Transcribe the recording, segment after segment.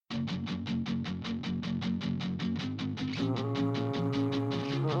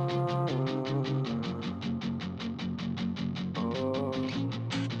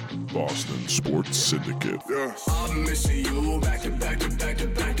Boston Sports Syndicate. Yeah. I'm missing you back to back to back to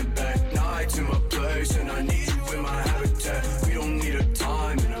back to back nights in my place, and I need you in my habitat. We don't need a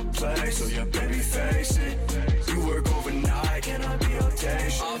time and a place, so yeah, baby, face it. You work overnight, can I be okay?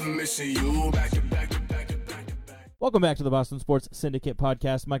 I'm missing you back to back to back to back to back. Welcome back to the Boston Sports Syndicate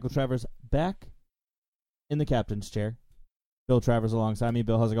podcast. Michael Travers back in the captain's chair. Bill Travers alongside me.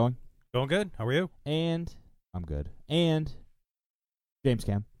 Bill, how's it going? Going good. How are you? And I'm good. And James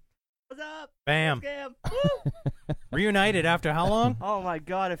Cam. What's up? Bam. Scam. Reunited after how long? Oh my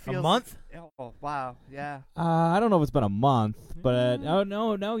God! It feels A month? Oh wow! Yeah. I don't know if it's been a month, but oh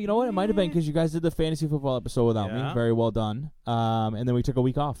no, you know what? It might have been because you guys did the fantasy football episode without me. Yeah. Very well done. And then we took a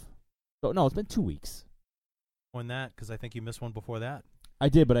week off. So no, it's been 2 weeks. On that, because I think you missed one before that. I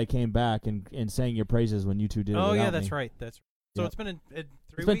did, but I came back and sang your praises when you two did it. Oh yeah, without that's me. right. That's so. Yep. It's been in 3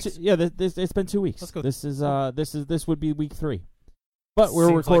 It's been weeks. it's been 2 weeks. Let's go. This would be week 3. But we're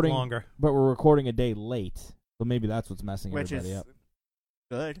Seems recording like longer. But we're recording a day late. So maybe that's what's messing Which everybody is up.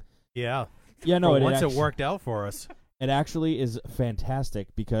 good. Yeah. Yeah, no, For once it it worked out for us. It actually is fantastic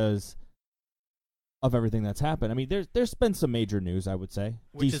because of everything that's happened. I mean, there's been some major news, I would say.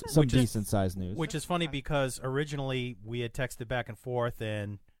 Which is- some which is- decent-sized news. Which is funny because originally we had texted back and forth,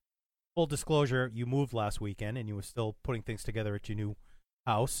 and full disclosure, you moved last weekend and you were still putting things together at your new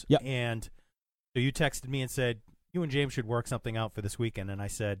house. Yep. And so you texted me and said, you and James should work something out for this weekend. And I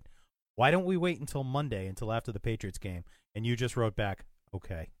said, why don't we wait until Monday, until after the Patriots game? And you just wrote back,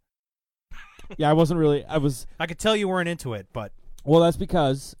 okay. Yeah, I wasn't really... I could tell you weren't into it, but... Well, that's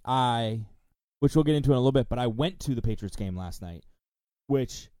because which we'll get into in a little bit, but I went to the Patriots game last night,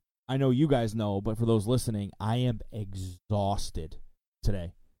 which I know you guys know, but for those listening, I am exhausted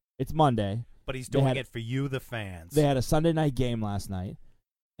today. It's Monday. But he's doing it for you, the fans. They had a Sunday night game last night,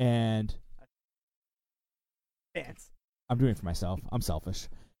 and... Fans. I'm doing it for myself. I'm selfish.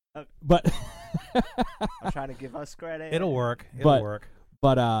 Okay. But... I'm trying to give us credit. It'll work. It'll work.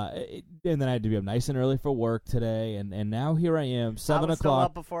 But and then I had to be up nice and early for work today, and now here I am, 7 I was still o'clock.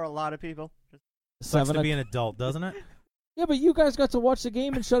 up before a lot of people. Sucks 7 to be an adult, doesn't it? Yeah, but you guys got to watch the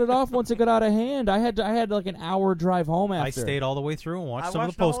game and shut it off once it got out of hand. I had like an hour drive home after. I stayed all the way through and watched I some of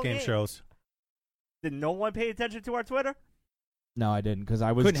watched the the whole post-game game. shows. Did no one pay attention to our Twitter? No, I didn't because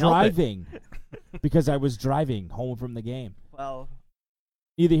I was Couldn't help it. driving. Because I was driving home from the game. Well,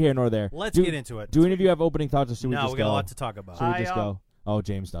 Neither here nor there. Let's get into it. Do any of you have opening thoughts, or should we No, just we go? got a lot to talk about. Should we I, just go? Oh,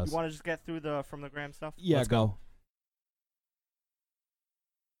 James does. you want to just get through from the Graham stuff? Yeah, Let's go.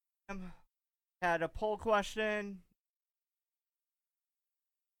 Had a poll question.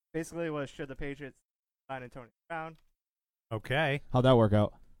 Basically, was should the Patriots sign Antonio Brown? Okay. How'd that work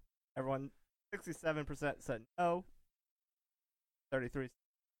out? Everyone, 67% said no. 33.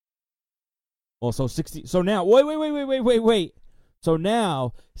 Well, so 60. So now, wait. So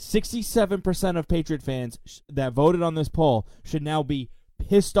now, 67% of Patriot fans that voted on this poll should now be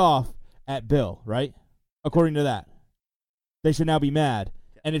pissed off at Bill, right? According to that, they should now be mad,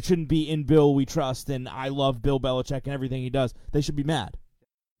 and it shouldn't be in Bill we trust and I love Bill Belichick and everything he does. They should be mad,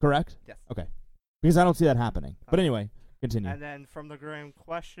 correct? Yes. Okay, because I don't see that happening. But anyway, continue. And then from the Graham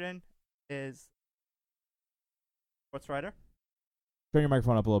question is, what's writer? Turn your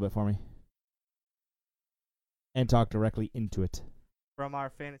microphone up a little bit for me, and talk directly into it. From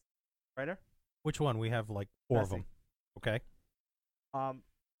our fantasy writer. Which one? We have like 4 of Bessie. them. Okay.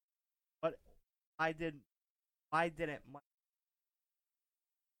 But I didn't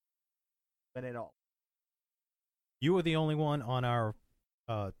win it all. You were the only one on our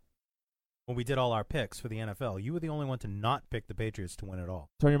when we did all our picks for the NFL. You were the only one to not pick the Patriots to win it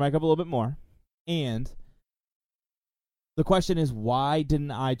all. Turn your mic up a little bit more. And the question is, why didn't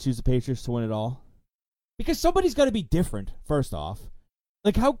I choose the Patriots to win it all? Because somebody's got to be different, first off.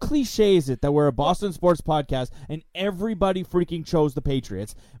 Like, how cliche is it that we're a Boston sports podcast and everybody freaking chose the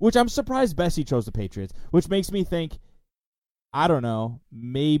Patriots, which I'm surprised Bessie chose the Patriots, which makes me think, I don't know,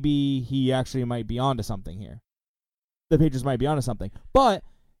 maybe he actually might be onto something here. The Patriots might be onto something. But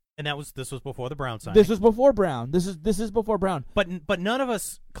And this was before the Brown signing. this was before Brown. This is before Brown. But none of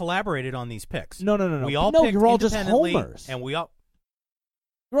us collaborated on these picks. No. We all no, picked you're all just independently, homers. and we all.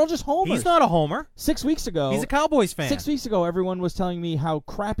 You're all just homers. He's not a homer. 6 weeks ago. He's a Cowboys fan. 6 weeks ago, everyone was telling me how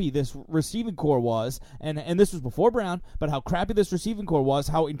crappy this receiving core was, and this was before Brown, but how crappy this receiving core was,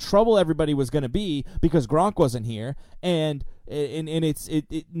 how in trouble everybody was going to be because Gronk wasn't here, and it's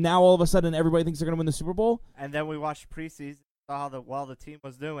now all of a sudden everybody thinks they're going to win the Super Bowl. And then we watched preseason, saw how the team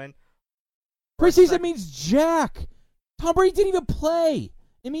was doing. Preseason means jack. Tom Brady didn't even play.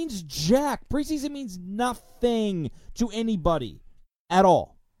 It means jack. Preseason means nothing to anybody at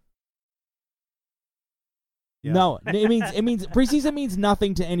all. Yeah. No, it means preseason means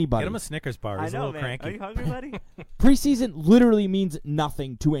nothing to anybody. Get him a Snickers bar. I He's a know, little man. cranky. Are you hungry, buddy? Preseason literally means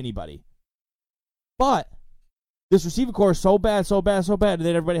nothing to anybody. But this receiving core is so bad, and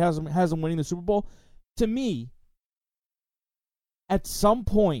then everybody has them winning the Super Bowl. To me, at some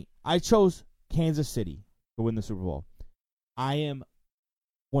point, I chose Kansas City to win the Super Bowl. I am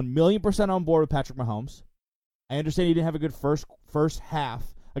 1,000,000% on board with Patrick Mahomes. I understand he didn't have a good first half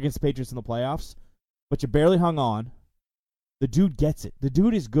against the Patriots in the playoffs, but you barely hung on. The dude gets it. The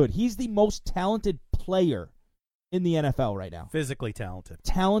dude is good. He's the most talented player in the NFL right now. Physically talented.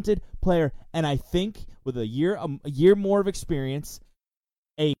 Talented player, and I think with a year more of experience,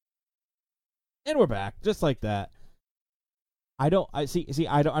 and we're back just like that. I don't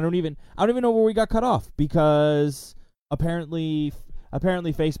even know where we got cut off because apparently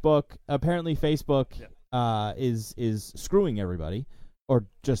Facebook is screwing everybody or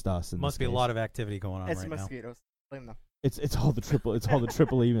just us. Must be a lot of activity going on It's right mosquitoes. Blame them. It's all the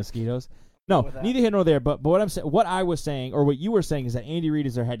triple E mosquitoes. No, neither here nor there. But what I was saying, or what you were saying, is that Andy Reid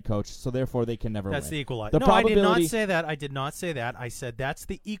is their head coach, so therefore they can never win. That's the equalizer. No, I did not say that. I said that's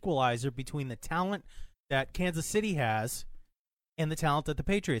the equalizer between the talent that Kansas City has and the talent that the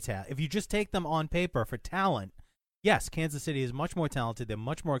Patriots have. If you just take them on paper for talent, yes, Kansas City is much more talented. They're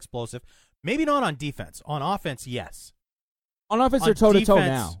much more explosive. Maybe not on defense. On offense, yes. On offense, they're toe-to-toe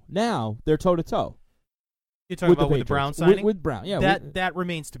now. Now, they're toe-to-toe. You're talking about with the Brown signing? With Brown, yeah. That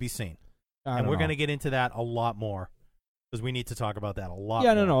remains to be seen. And we're going to get into that a lot more because we need to talk about that a lot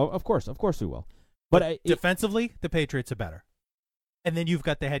more. Yeah, no, of course we will. But defensively, the Patriots are better. And then you've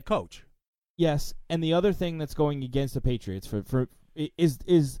got the head coach. Yes, and the other thing that's going against the Patriots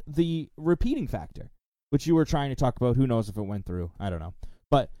is the repeating factor, which you were trying to talk about. Who knows if it went through? I don't know.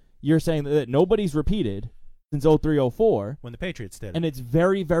 But you're saying that nobody's repeated since 03-04. When the Patriots did. And it's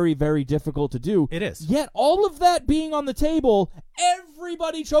very, very, very difficult to do. It is. Yet all of that being on the table,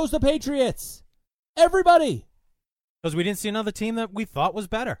 everybody chose the Patriots. Everybody. Because we didn't see another team that we thought was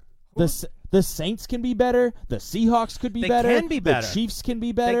better. The Saints can be better. The Seahawks could be better. They can be better. The Chiefs can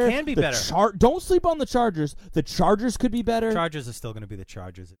be better. They can be better. Don't sleep on the Chargers. The Chargers could be better. Chargers are still going to be the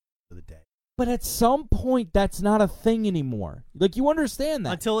Chargers at the end of the day. But at some point, that's not a thing anymore. Like, you understand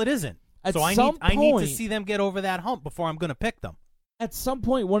that. Until it isn't. So I need to see them get over that hump before I'm going to pick them. At some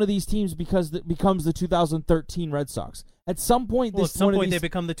point, one of these teams becomes the 2013 Red Sox. At some point, they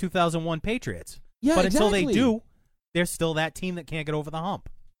become the 2001 Patriots. Yeah, but exactly. Until they do, they're still that team that can't get over the hump.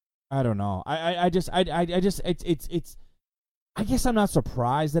 I don't know. I guess I'm not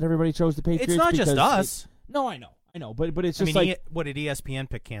surprised that everybody chose the Patriots. It's not just us. No, I know, but it's just what did ESPN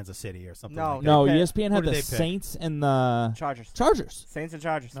pick Kansas City or something? No, ESPN had the Saints and the Chargers. Saints and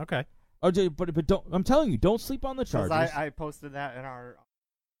Chargers. Okay. Oh, but don't, I'm telling you, don't sleep on the Chargers. I posted that in our.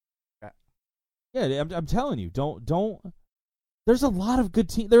 Yeah, I'm telling you, don't. There's a lot of good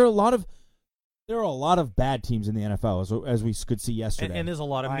teams. There are a lot of bad teams in the NFL, as we could see yesterday. And there's a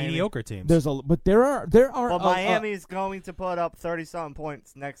lot of mediocre teams. But there are. Well, Miami's going to put up 30-something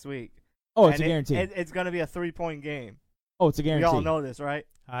points next week. Oh, it's a guarantee. It's going to be a 3-point game. Oh, it's a guarantee. We all know this, right?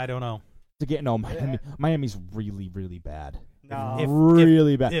 I don't know. Miami's really, really bad. No,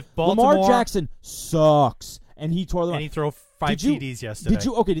 really bad. If Baltimore, Lamar Jackson sucks, and he tore them. And he threw 5 TDs yesterday.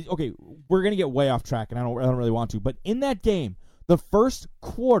 Okay, we're gonna get way off track, and I don't really want to. But in that game, the first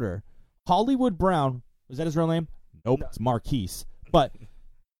quarter, Hollywood Brown, is that his real name? Nope, it's Marquise. But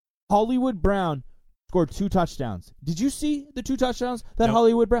Hollywood Brown scored 2 touchdowns. Did you see the 2 touchdowns that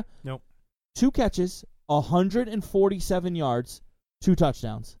Hollywood Brown? Nope. 2 catches, 147 yards, 2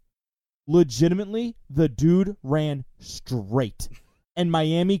 touchdowns. Legitimately, the dude ran straight, and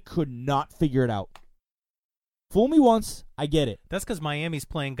Miami could not figure it out. Fool me once, I get it. That's because Miami's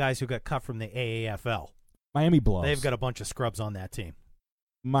playing guys who got cut from the AAFL. Miami blows. They've got a bunch of scrubs on that team.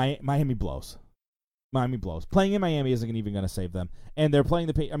 Miami blows. Miami blows. Playing in Miami isn't even going to save them, and they're playing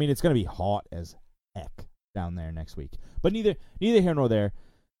the. I mean, it's going to be hot as heck down there next week. But neither here nor there.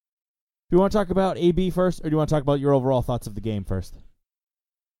 Do you want to talk about AB first, or do you want to talk about your overall thoughts of the game first?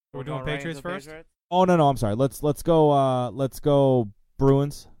 We're doing Patriots first? Oh no, I'm sorry. Let's go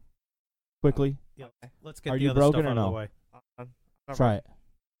Bruins quickly. Yeah. Let's get Are the you other broken stuff or out of the no? way. Try it.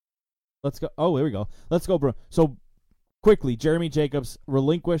 Let's go. Oh, there we go. Let's go, Bruins. So quickly, Jeremy Jacobs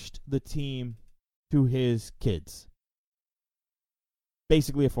relinquished the team to his kids.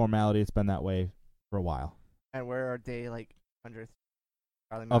 Basically a formality. It's been that way for a while. And where are they, like, 100th?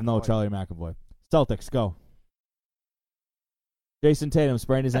 Charlie McAvoy. Celtics, go. Jason Tatum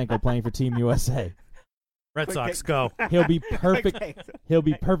sprained his ankle playing for Team USA. Red Quick Sox, take. go. He'll be perfect. Quick take. He'll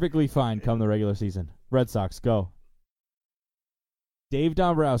be perfectly fine come the regular season. Red Sox, go. Dave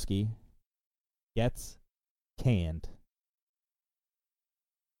Dombrowski gets canned.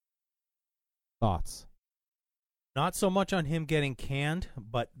 Thoughts? Not so much on him getting canned,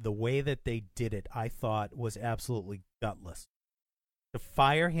 but the way that they did it, I thought was absolutely gutless. To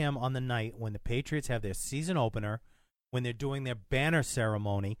fire him on the night when the Patriots have their season opener, when they're doing their banner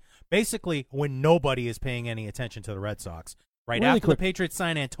ceremony, basically when nobody is paying any attention to the Red Sox. Right Really after quick. the Patriots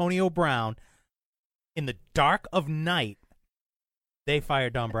sign Antonio Brown, in the dark of night, they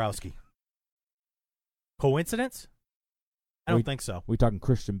fired Dombrowski. Coincidence? I don't think so. We talking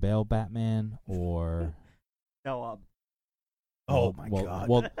Christian Bale Batman or? No, Oh, my well,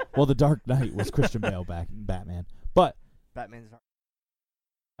 God. Well, The Dark Knight was Christian Bale Batman, but Batman's not.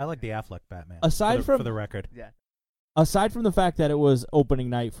 I like the Affleck Batman. Aside for from- the record. Yeah. aside from the fact that it was opening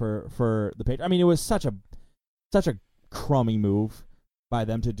night for the Patriots, I mean, it was such a crummy move by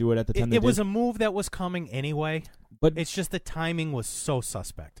them to do it at the time. It was a move that was coming anyway, but it's just the timing was so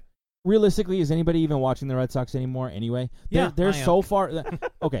suspect. realistically, is anybody even watching the Red Sox anymore? Anyway, Yeah, they're I am. so far.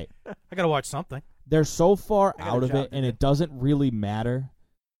 Okay, I got to watch something. they're so far I got a out of job it, to and do. it doesn't really matter.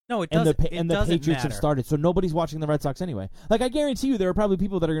 No, it And doesn't. the it doesn't Patriots have matter. started, so nobody's watching the Red Sox anyway. Like, I guarantee you, there are probably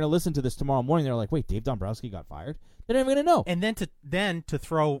people that are going to listen to this tomorrow morning. They're like, "Wait, Dave Dombrowski got fired?" They're not even going to know. And then to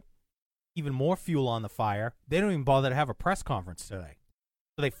throw even more fuel on the fire, they don't even bother to have a press conference today.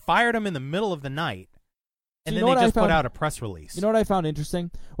 So they fired him in the middle of the night, and So you then know they what I just put found- out a press release. You know what I found interesting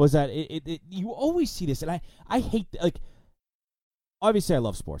was that you always see this, and I hate, like, obviously I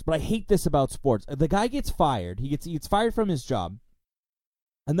love sports, but I hate this about sports. The guy gets fired. He gets fired from his job,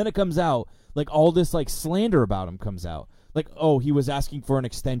 and then it comes out, like, all this, like, slander about him comes out. Like, oh, he was asking for an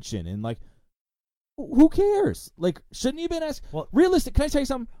extension, and, like, who cares? Like, shouldn't he have been asked? Well- Can I tell you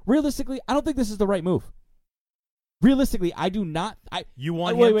something? Realistically, I don't think this is the right move. Realistically, I do not. You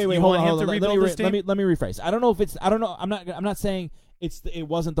want wait, him? wait, You hold want on, him hold to on. rebuild this team? Let me rephrase. I don't know if it's. I don't know. I'm not saying it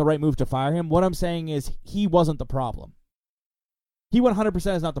wasn't the right move to fire him. What I'm saying is he wasn't the problem. He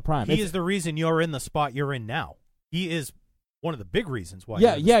 100% is not the prime. He It's- is the reason you're in the spot you're in now. He is one of the big reasons why.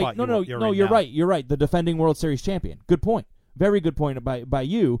 Yeah, you're in the yeah. spot No, you're no. in You're now. right. You're right. The defending World Series champion. Good point. Very good point by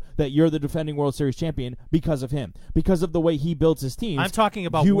you that you're the defending World Series champion because of him, because of the way he builds his teams. I'm talking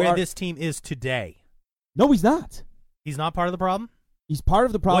about You where are- this team is today. No, he's not. He's not part of the problem. He's part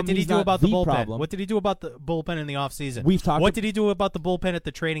of the problem. What did he He's do not about the bullpen? problem. What did he do about the bullpen in the offseason? We've talked. What did he do about the bullpen at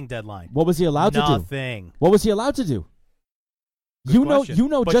the trading deadline? What was he allowed to do? Nothing. What was he allowed to do? Good question. You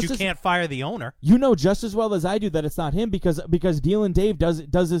know but just you as can't fire the owner. you know just as well as I do that it's not him because Dealin' Dave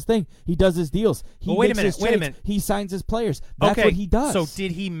does his thing. He does his deals. He Well, wait a makes minute, his wait a trades. minute. He signs his players. That's Okay, what he does. So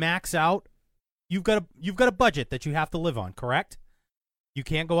did he max out? You've got a budget that you have to live on, correct? You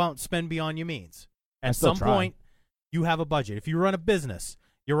can't go out and spend beyond your means. I At still some try. point, you have a budget. If you run a business,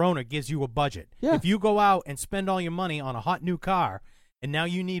 your owner gives you a budget. Yeah. If you go out and spend all your money on a hot new car, and now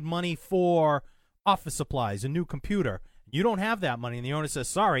you need money for office supplies, a new computer, you don't have that money, and the owner says,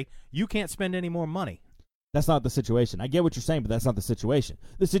 sorry, you can't spend any more money. That's not the situation. I get what you're saying, but that's not the situation.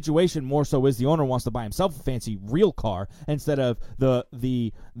 The situation more so is the owner wants to buy himself a fancy real car instead of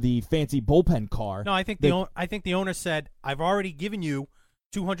the fancy bullpen car. No, I think I think the owner said, I've already given you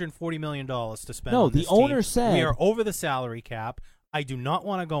 $240 million to spend No, on the this team. owner said- we are over the salary cap. I do not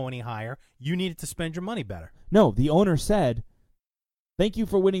want to go any higher. You needed to spend your money better. No, the owner said, "Thank you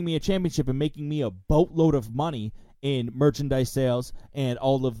for winning me a championship and making me a boatload of money in merchandise sales and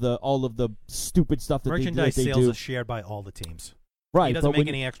all of the stupid stuff that Merchandise they sales do." is shared by all the teams. Right, He doesn't but make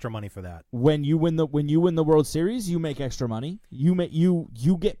when, any extra money for that. when you win the World Series, you make extra money.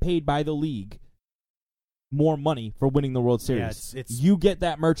 You get paid by the league more money for winning the World Series. it's- you get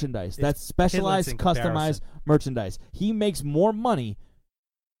that merchandise. That's specialized, piddlets in customized comparison. merchandise. He makes more money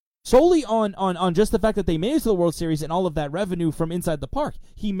solely on just the fact that they made it to the World Series and all of that revenue from inside the park.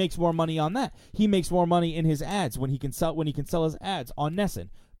 He makes more money on that. He makes more money in his ads when he can sell his ads on Nesson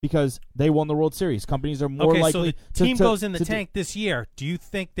because they won the World Series. Companies are more Okay, so likely the team to goes in the to do- tank this year. Do you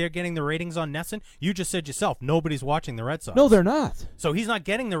think they're getting the ratings on Nesson? You just said yourself, nobody's watching the Red Sox. No, they're not. So he's not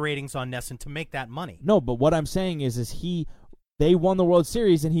getting the ratings on Nesson to make that money. No, but what I'm saying is they won the World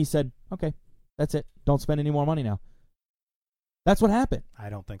Series and he said, "Okay, that's it. Don't spend any more money now." That's what happened. I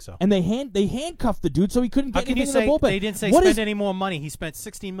don't think so. And they handcuffed the dude so he couldn't How get can you anything in say the bullpen. they didn't say What spend is- any more money? He spent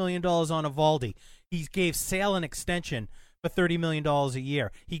 $16 million on Evaldi. He gave Sale an extension for $30 million a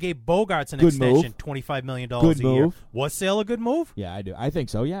year. He gave Bogarts an Good extension, move. $25 million Good a year. move. Was Sale a good move? Yeah, I do. I think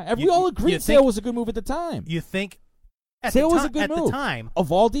so. Yeah, we You- all you agreed think- Sale was a good move at the time. You think at Sale the was a ti- good at move. the time?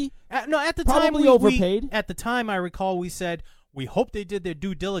 Evaldi, At the Probably time, overpaid. At the time, I recall we said, We hope they did their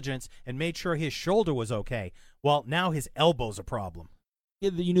due diligence and made sure his shoulder was okay. Well, now his elbow's a problem.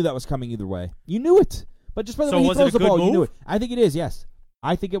 You knew that was coming either way. You knew it. But just by the way he was it throws a the good ball, you move? knew it. I think it is, yes.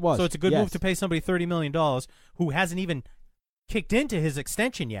 I think it was. So it's a good yes. move to pay somebody $30 million who hasn't even kicked into his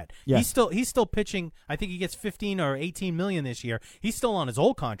extension yet. Yes. He's still pitching. I think he gets 15 or 18 million this year. He's still on his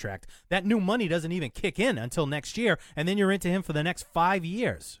old contract. That new money doesn't even kick in until next year, and then you're into him for the next 5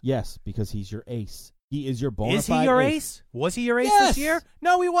 years. Yes, because he's your ace. He is your bona fide Is he your ace? Was he your ace Yes. this year?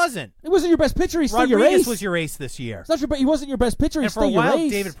 No, he wasn't. It wasn't your best pitcher. He's still your Rodriguez ace. was your ace this year. It's not your, he wasn't your best pitcher. And He's for a still your while,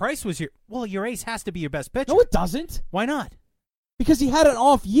 ace. David Price was your ace has to be your best pitcher. No, it doesn't. Why not? Because he had an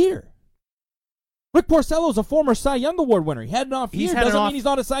off year. Rick Porcello's a former Cy Young Award winner. He had an off year. Doesn't mean he's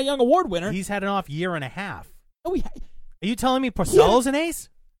not a Cy Young Award winner. He's had an off year and a half. No, Are you telling me Porcello's an ace?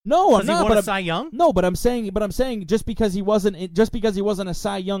 No, I'm Because not. he won but a Cy Young? No, but I'm saying just because he wasn't a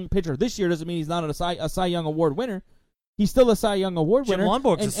Cy Young pitcher this year doesn't mean he's not a Cy Young Award winner. He's still a Cy Young Award Jim winner.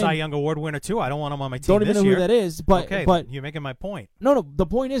 Lomborg's a and Cy Young Award winner too. I don't want him on my team Don't even this know year. who that is. But okay, but you're making my point. no. The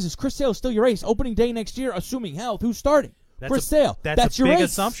point is Chris Sale's still your ace. Opening day next year, assuming health. Who's starting? Chris Sale. That's your a big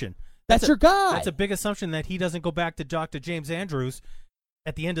ace. assumption. That's your guy. That's a big assumption that he doesn't go back to Dr. James Andrews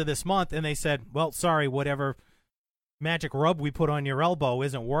at the end of this month and they said, well, sorry, whatever magic rub we put on your elbow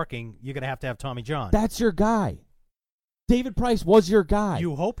isn't working. You're going to have Tommy John. That's your guy. David Price was your guy.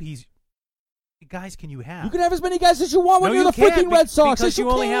 You hope he's... Guys, can you have? You can have as many guys as you want when No, you're you the can't, freaking Red Sox. Because Yes, you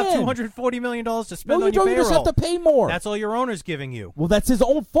only have can. $240 million to spend No, you on your don't. You payroll. just have to pay more. That's all your owner's giving you. Well, that's his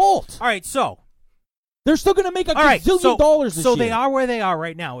own fault. All right, so... They're still going to make a All right, gazillion dollars this so year. they are where they are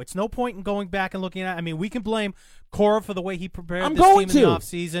right now. It's no point in going back and looking at. I mean, we can blame Cora for the way he prepared I'm this going team in the to.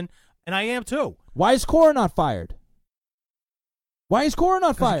 offseason, and I am too. Why is Cora not fired? Why is Cora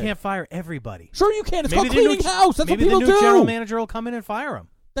not Because fired? you can't fire everybody. Sure you can. It's Maybe called the cleaning house. That's what maybe people the new do. general manager will come in and fire him.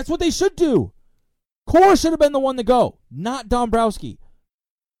 That's what they should do. Cora should have been the one to go, not Dombrowski.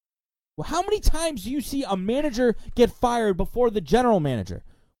 Well, how many times do you see a manager get fired before the general manager?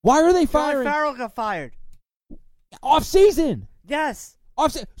 Why are they firing? John Farrell got fired. Off season. Yes.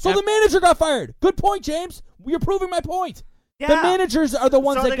 So the manager got fired. Good point, James. You're proving my point. Yeah. The managers are the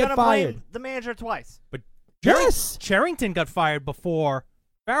ones so that they're get gonna fired. blame the manager twice. But Yes. Charrington got fired before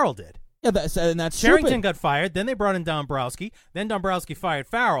Farrell did. Yeah, that's Charrington stupid. got fired. Then they brought in Dombrowski. Then Dombrowski fired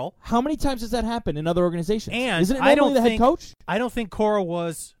Farrell. How many times has that happened in other organizations? And Isn't it I normally don't the think head coach? I don't think Cora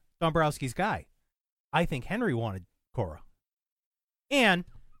was Dombrowski's guy. I think Henry wanted Cora. And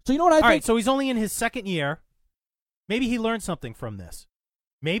So you know what I all think? right, so he's only in his second year. Maybe he learned something from this.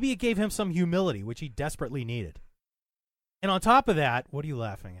 Maybe it gave him some humility, which he desperately needed. And on top of that, what are you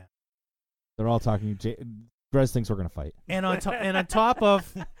laughing at? They're all talking. Grez thinks we're going to fight. And on top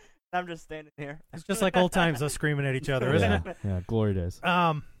of, I'm just standing here. it's just like old times, us screaming at each other, isn't it? Yeah, glory days.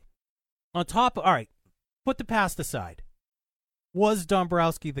 On top, all right, put the past aside. Was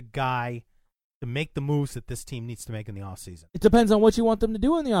Dombrowski the guy to make the moves that this team needs to make in the offseason? It depends on what you want them to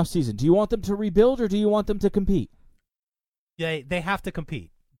do in the offseason. Do you want them to rebuild or do you want them to compete? They have to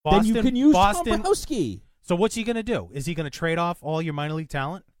compete. Boston, then you can use Boston. Dombrowski. So what's he going to do? Is he going to trade off all your minor league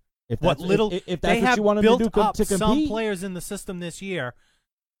talent? If What that's, little if they that's what have you want them built to do up to compete, some players in the system this year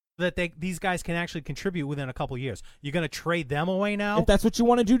that these guys can actually contribute within a couple years. You're going to trade them away now? if that's what you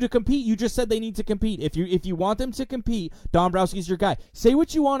want to do to compete, you just said they need to compete. If you want them to compete, Dombrowski's your guy. Say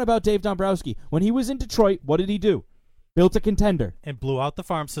what you want about Dave Dombrowski. When he was in Detroit, what did he do? Built a contender. And blew out the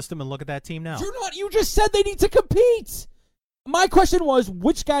farm system, and look at that team now. You just said they need to compete. My question was,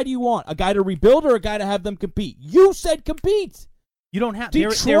 which guy do you want? A guy to rebuild or a guy to have them compete? You said compete. You don't have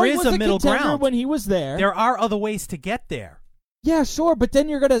Detroit there is was a middle contender ground when he was there. There are other ways to get there. Yeah, sure, but then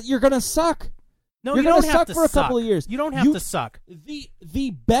you're gonna suck. No, You're you gonna don't have suck to for a suck. couple of years. You don't have to suck.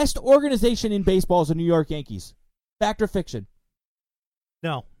 The best organization in baseball is the New York Yankees. Fact or fiction?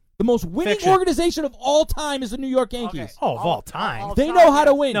 No. The most winning Fiction. organization of all time is the New York Yankees. Okay. Oh, of all time. They know how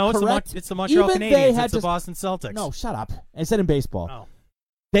to win. No, correct? it's the Montreal Even they Canadiens. had It's the to- Boston Celtics. No, shut up. I said in baseball. Oh.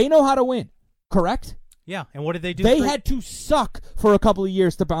 They know how to win. Correct? Yeah, and what did they do? They had to suck for a couple of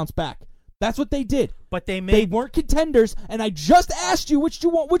years to bounce back. That's what they did. But they They made. weren't contenders, and I just asked you which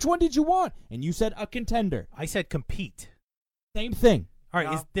one did you want, and you said a contender. I said compete. Same thing. All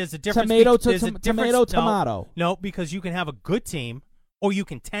right, No. there's a difference. Tomato to there's a tomato, difference- no, tomato. No, because you can have a good team, or you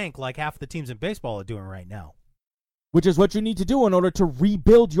can tank like half the teams in baseball are doing right now. Which is what you need to do in order to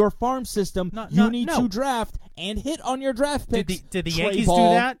rebuild your farm system. You need no. to draft and hit on your draft picks. Did the Trey Yankees Ball.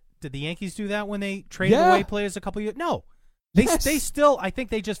 do that? Did the Yankees do that when they traded Yeah. away players a couple of years? No. They Yes. still. I think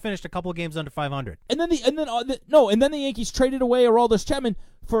they just finished a couple of games under 500. And then the Yankees traded away Aroldis Chapman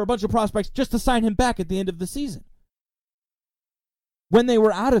for a bunch of prospects just to sign him back at the end of the season. When they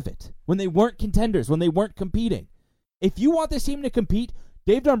were out of it, when they weren't contenders, when they weren't competing. If you want this team to compete,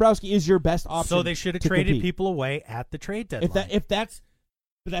 Dave Dombrowski is your best option. So they should have traded people away at the trade deadline.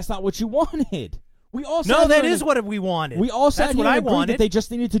 But that's not what you wanted. We all that is what we wanted. We all sat here and agreed wanted. that they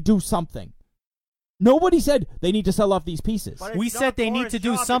just needed to do something. Nobody said they need to sell off these pieces. But We it's said not they need Cora's to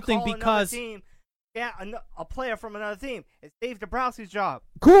do job something call another because- team. Yeah, a player from another team. It's Dave Dombrowski's job.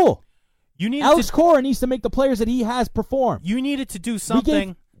 Cool. You need Alex Cora needs to make the players that he has perform. You needed to do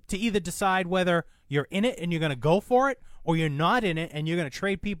something to either decide whether you're in it and you're going to go for it, or you're not in it and you're going to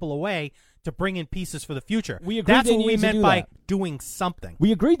trade people away to bring in pieces for the future. We agreed That's they what we needed to meant do by that. doing something.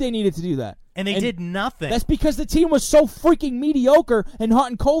 We agreed they needed to do that. And they did nothing. That's because the team was so freaking mediocre and hot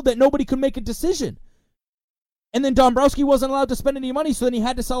and cold that nobody could make a decision. And then Dombrowski wasn't allowed to spend any money, so then he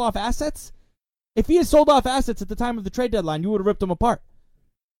had to sell off assets? If he had sold off assets at the time of the trade deadline, you would have ripped them apart.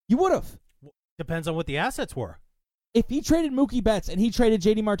 You would have. Depends on what the assets were. If he traded Mookie Betts and he traded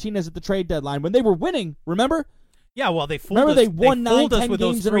J.D. Martinez at the trade deadline when they were winning, remember? Yeah, well, they fooled Remember us. they won 9, fooled us 10 with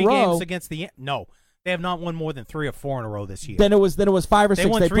games those in a 3 row. games against the No, they have not won more than 3 or 4 in a row this year. Then it was 5 or 6.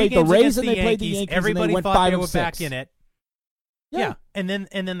 won They 3 played the games Rays against and the they played the Yankees. Yankees. Everybody and they went thought 5 they of were 6. back in it. Yeah, and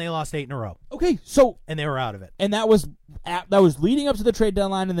then they lost 8 in a row. Okay, so and they were out of it. And that was leading up to the trade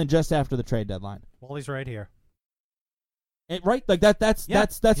deadline, and then just after the trade deadline. Well, he's right here. Right, like that's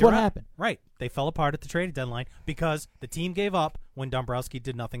what right. happened. Right, they fell apart at the trade deadline because the team gave up when Dombrowski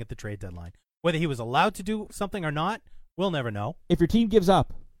did nothing at the trade deadline. Whether he was allowed to do something or not, we'll never know. If your team gives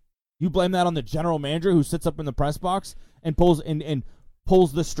up, you blame that on the general manager who sits up in the press box and pulls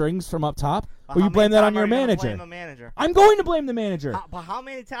the strings from up top, or you blame that on your manager. Blame a manager? I'm going to blame the manager. But how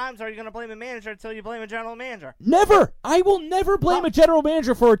many times are you going to blame a manager until you blame a general manager? Never. I will never blame a general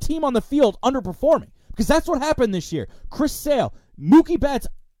manager for a team on the field underperforming, because that's what happened this year. Chris Sale, Mookie Betts,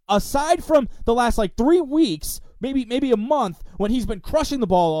 aside from the last 3 weeks, maybe a month, when he's been crushing the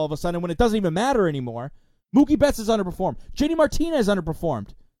ball all of a sudden when it doesn't even matter anymore, Mookie Betts has underperformed. J.D. Martinez underperformed.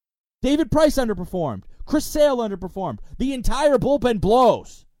 David Price underperformed. Chris Sale underperformed. The entire bullpen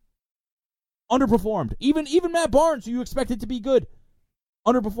blows. Underperformed. Even Matt Barnes, who you expected to be good,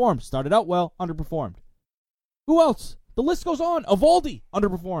 underperformed. Started out well, underperformed. Who else? The list goes on. Evaldi,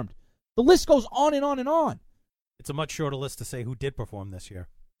 underperformed. The list goes on and on and on. It's a much shorter list to say who did perform this year.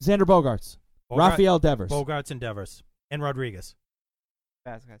 Xander Bogaerts. Rafael Devers. Bogaerts and Devers. And Rodriguez.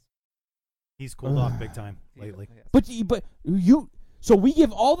 Vasquez. He's cooled off big time lately. So we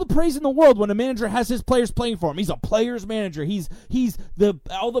give all the praise in the world when a manager has his players playing for him. He's a player's manager.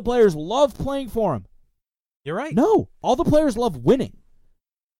 All the players love playing for him. You're right. No, all the players love winning.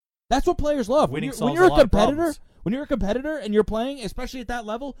 That's what players love. Winning when you're a competitor, when you're a competitor and you're playing, especially at that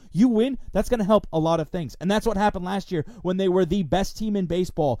level, you win. That's going to help a lot of things, and that's what happened last year when they were the best team in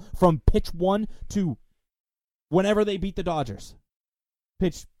baseball from pitch 1 to whenever they beat the Dodgers.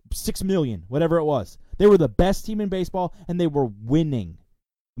 Pitch 6 million, whatever it was. They were the best team in baseball, and they were winning.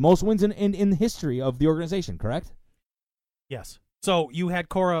 The most wins in the history of the organization, correct? Yes. So you had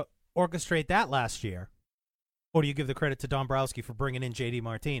Cora orchestrate that last year. Or do you give the credit to Dombrowski for bringing in J.D.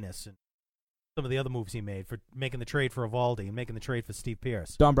 Martinez and some of the other moves he made, for making the trade for Evaldi and making the trade for Steve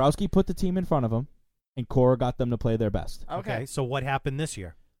Pearce? Dombrowski put the team in front of him, and Cora got them to play their best. Okay, so what happened this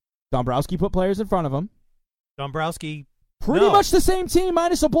year? Dombrowski put players in front of him. Dombrowski... Pretty much the same team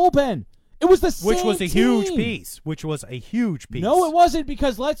minus a bullpen. It was the same Which was a team. huge piece. Which was a huge piece. No, it wasn't,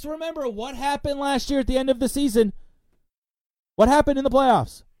 because let's remember what happened last year at the end of the season. What happened in the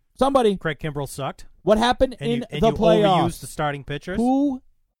playoffs? Somebody. Craig Kimbrell sucked. What happened in the playoffs? And you overused the starting pitchers.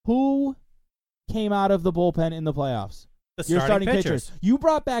 Who came out of the bullpen in the playoffs? Your starting pitchers. You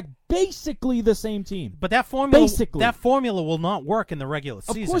brought back basically the same team. But that formula will not work in the regular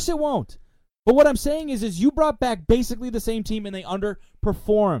season. Of course it won't. But what I'm saying is you brought back basically the same team and they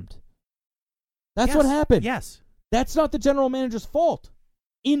underperformed. That's what happened. Yes. That's not the general manager's fault,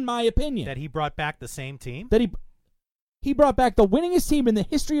 in my opinion. That he brought back the same team? That he brought back the winningest team in the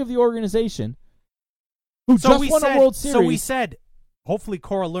history of the organization, who just won a World Series. So we said, hopefully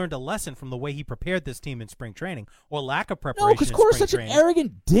Cora learned a lesson from the way he prepared this team in spring training, or lack of preparation. No, because Cora's such an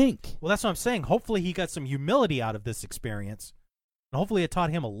arrogant dink. Well, that's what I'm saying. Hopefully he got some humility out of this experience, and hopefully it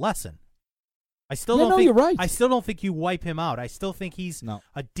taught him a lesson. I still don't think you're right. I still don't think you wipe him out. I still think he's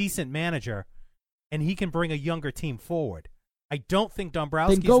a decent manager, and he can bring a younger team forward. I don't think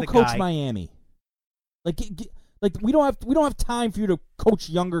Dombrowski's the guy. Then go coach Miami. Like we don't have time for you to coach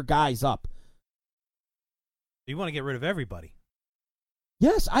younger guys up. You want to get rid of everybody.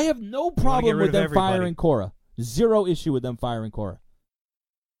 Yes, I have no problem with them firing Cora. Zero issue with them firing Cora.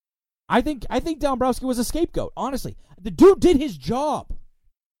 I think Dombrowski was a scapegoat, honestly. The dude did his job.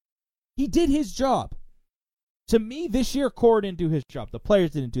 He did his job. To me, this year, Cora didn't do his job. The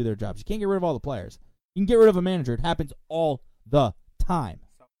players didn't do their jobs. You can't get rid of all the players. You can get rid of a manager. It happens all the time.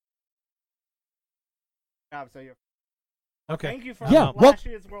 So you're Okay. Thank you for Yeah, last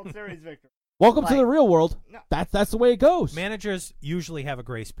year's World Series victory. Welcome to Like, the real world. no. That's the way it goes. Managers usually have a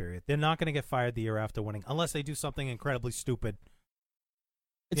grace period. They're not going to get fired the year after winning unless they do something incredibly stupid.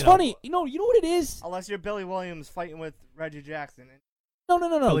 It's funny. You know what it is? Unless you're Billy Williams fighting with Reggie Jackson. No.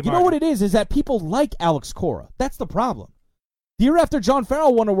 Billy You know what it is that people like Alex Cora. That's the problem. The year after John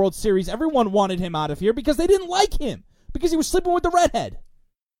Farrell won a World Series, everyone wanted him out of here because they didn't like him because he was sleeping with the redhead.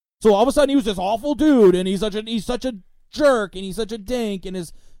 So all of a sudden he was this awful dude, and he's such a jerk, and he's such a dink, and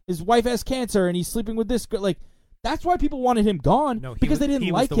his wife has cancer, and he's sleeping with this girl. Like, that's why people wanted him gone because they didn't like him.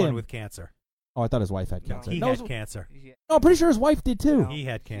 He was the him. one with cancer. Oh, I thought his wife had No. cancer. He had cancer. No, I'm pretty sure his wife did too. No. He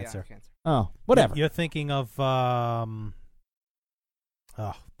had cancer. Yeah, cancer. Oh, whatever. You're thinking of the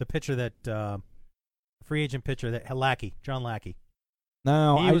pitcher that free agent pitcher that Lackey, John Lackey.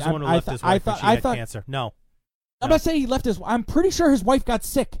 No, He was the one who left his wife when she had cancer. No. I'm not saying he left his. I'm pretty sure his wife got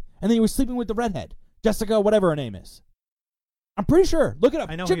sick, and then he was sleeping with the redhead, Jessica, whatever her name is. I'm pretty sure. Look it up.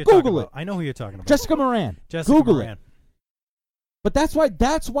 I know who you're Google talking it. about. I know who you're talking about. Jessica Moran. Google it. But that's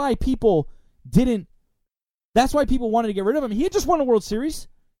why people didn't. That's why people wanted to get rid of him. He had just won a World Series,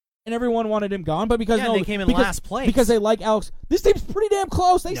 and everyone wanted him gone. But because they came in last place because they like Alex. This team's pretty damn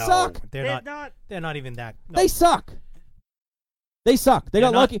close. They suck. They're not even that. No. They suck. They suck. They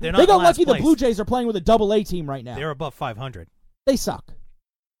got lucky. They got lucky. The Blue Jays are playing with a Double-A team right now. They're above 500. They suck.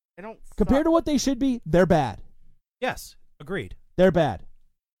 They don't Compared to what they should be, they're bad. Yes, agreed. They're bad.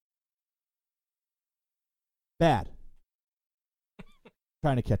 Bad.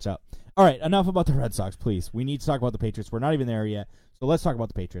 Trying to catch up. All right, enough about the Red Sox, please. We need to talk about the Patriots. We're not even there yet. So let's talk about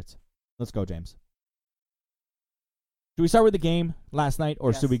the Patriots. Let's go, James. Should we start with the game last night,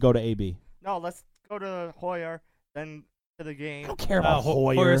 or should we go to AB? No, let's go to Hoyer, then to the game. I don't care about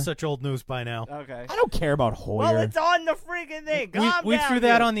Hoyer. Hoyer's such old news by now. Okay. I don't care about Hoyer. Well, it's on the freaking thing. We threw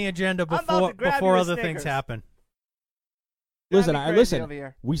that on the agenda before other things happen. Listen.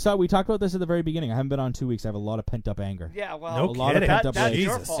 We talked about this at the very beginning. I haven't been on 2 weeks. I have a lot of pent up anger. Yeah, well, no a lot of kidding. pent up That's rage.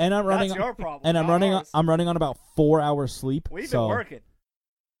 your fault. And I'm running. That's your problem. And I'm not running. ours. I'm running on about 4 hours sleep. We've been working.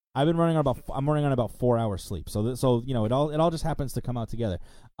 I've been running on about. I'm running on about 4 hours sleep. So you know it all just happens to come out together.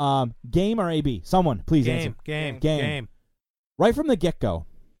 Game or AB? Someone please answer. Game. Right from the get go.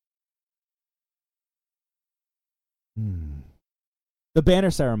 The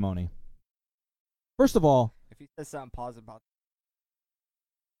banner ceremony. First of all, If he says something positive about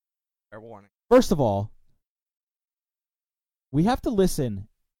fair warning. First of all, we have to listen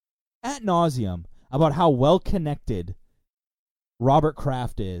ad nauseum about how well connected Robert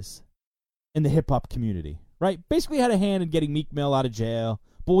Kraft is in the hip hop community, right? Basically had a hand in getting Meek Mill out of jail,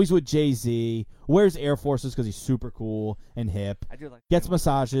 boys with Jay-Z, wears Air Forces because he's super cool and hip, I do like gets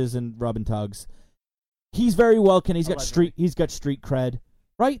massages and rub and tugs. He's very well connected. Allegedly. He's got street cred,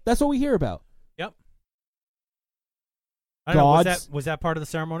 right? That's what we hear about. Yep. I don't know, was that part of the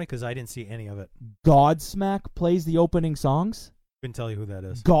ceremony? Because I didn't see any of it. Godsmack plays the opening songs. Couldn't tell you who that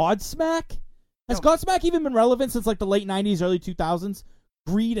is. Godsmack? Has Godsmack even been relevant since like the late 90s, early 2000s?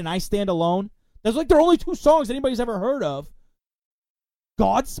 Greed and I Stand Alone? There's like their only two songs anybody's ever heard of.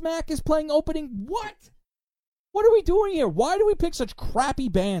 Godsmack is playing opening? What? What are we doing here? Why do we pick such crappy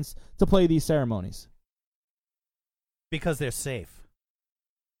bands to play these ceremonies? Because they're safe.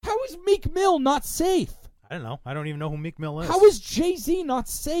 How is Meek Mill not safe? I don't know. I don't even know who Meek Mill is. How is Jay-Z not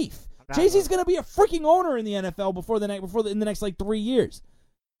safe? Jay-Z's going to be a freaking owner in the NFL in the next like 3 years.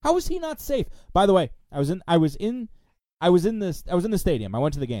 How is he not safe? By the way, I was in the stadium. I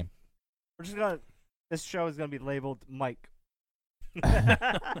went to the game. This show is gonna be labeled Mike.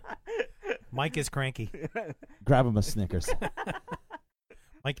 Mike is cranky. Grab him a Snickers.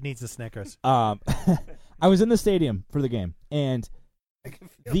 Mike needs the Snickers. I was in the stadium for the game, and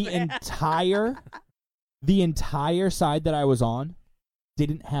the entire side that I was on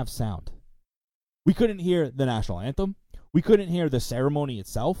didn't have sound. We couldn't hear the national anthem. We couldn't hear the ceremony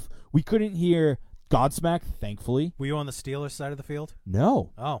itself. We couldn't hear Godsmack, thankfully. Were you on the Steelers side of the field?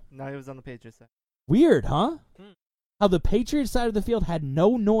 No. Oh. No, he was on the Patriots side. Weird, huh? How the Patriots side of the field had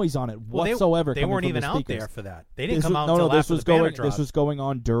no noise on it whatsoever. They weren't even out there for that. They didn't come out until after the banner drop. This was going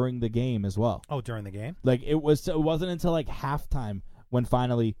on during the game as well. Oh, during the game? Like it wasn't until like halftime when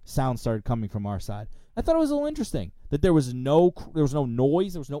finally sound started coming from our side. I thought it was a little interesting that there was no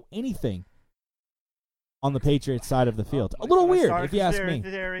noise, there was no anything on the Patriots side of the field. A little weird, if you ask me.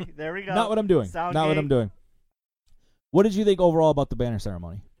 There we go. Not what I'm doing. Not what I'm doing. What did you think overall about the banner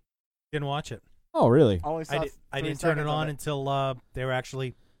ceremony? Didn't watch it. Oh, really? I didn't turn it on until they were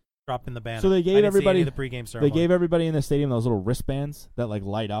actually Dropping the banner. So they gave I didn't everybody see any of the pregame ceremony. They gave everybody in the stadium those little wristbands that like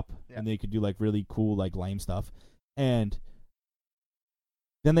light up, Yeah. and they could do like really cool like lame stuff. And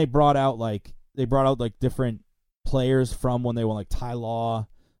then they brought out like different players from when they won, like Ty Law,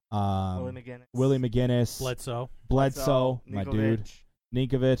 Willie McGinnis, Bledsoe, my dude,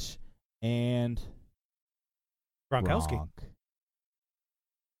 Ninkovic, and Gronkowski.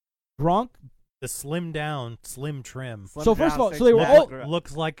 Gronk. The slim trim. So first of all, so they were all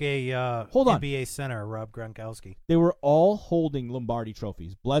looks like a NBA center, Rob Gronkowski. They were all holding Lombardi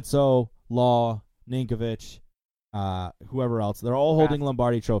trophies. Bledsoe, Law, Ninkovic, whoever else. They're all holding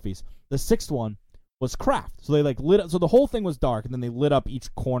Lombardi trophies. The sixth one was Kraft. So they like lit up. So the whole thing was dark, and then they lit up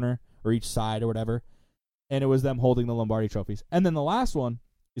each corner or each side or whatever, and it was them holding the Lombardi trophies. And then the last one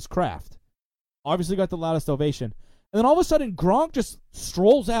is Kraft. Obviously got the loudest ovation. And then all of a sudden, Gronk just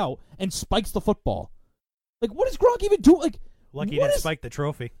strolls out and spikes the football. Like, what does Gronk even do? Like, lucky he didn't spike the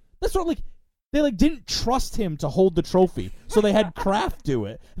trophy. That's what, like, they like didn't trust him to hold the trophy, so they had Kraft do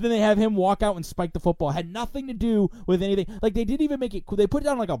it. And then they have him walk out and spike the football. Had nothing to do with anything. Like, they didn't even make it cool. They put it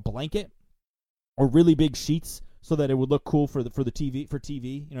on like a blanket or really big sheets so that it would look cool for the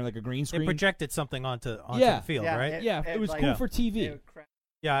TV. You know, like a green screen. They projected something onto the field, right? It was cool for TV.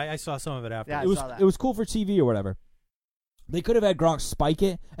 Yeah, I saw some of it after. Yeah, It was cool for TV or whatever. They could have had Gronk spike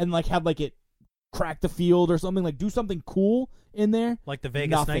it and like had like it crack the field or something, like do something cool in there. Like the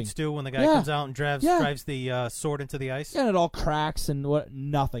Vegas Knights do when the guy comes out and drives the sword into the ice. Yeah, and it all cracks and what?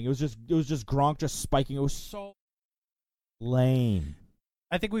 Nothing. It was just Gronk just spiking. It was so lame.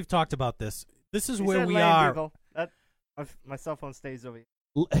 I think we've talked about this. This is He where said we lame, are. people. My cell phone stays over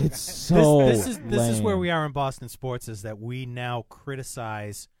here. It's so this is where lame. we are in Boston sports, is that we now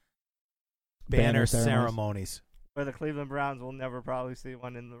criticize banner ceremonies. Where the Cleveland Browns will never probably see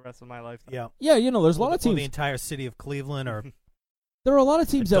one in the rest of my life. Yeah. Yeah, you know, there's a lot of teams. The entire city of Cleveland, or there are a lot of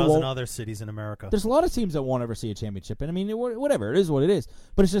teams a that dozen won't. other cities in America. There's a lot of teams that won't ever see a championship, and I mean, whatever, it is what it is.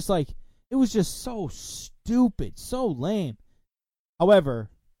 But it's just like it was just so stupid, so lame. However,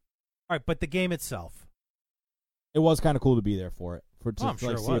 all right, but the game itself, it was kind of cool to be there for it. I'm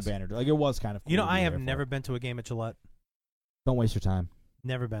sure it see was. a banner. Like it was kind of cool. You know, to be I have there for never it. been to a game at Gillette. Don't waste your time.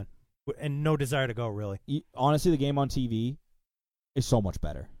 Never been, and no desire to go. Really, honestly, the game on TV is so much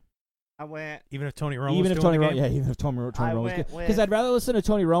better. I went. Even if Tony Romo, even if Tony Romo was good, because I'd rather listen to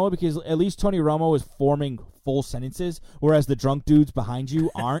Tony Romo because at least Tony Romo is forming full sentences, whereas the drunk dudes behind you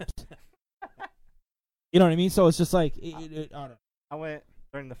aren't. You know what I mean? So it's just like I don't know. I went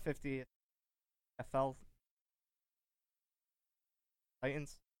during the 50th FL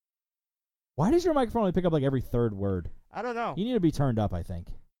Titans. Why does your microphone only pick up like every third word? I don't know. You need to be turned up, I think.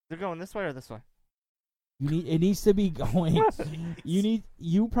 They're going this way or this way? It needs to be going.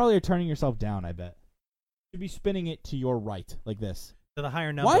 You probably are turning yourself down, I bet. You should be spinning it to your right, like this. To the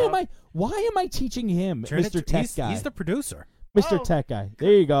higher number. Why am I teaching him, Mr. Tech Guy? He's the producer. Mr. Tech Guy.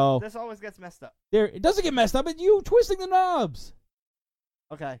 There you go. This always gets messed up. It doesn't get messed up. It's you twisting the knobs.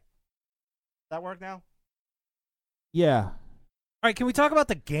 Okay. That work now? Yeah. All right, can we talk about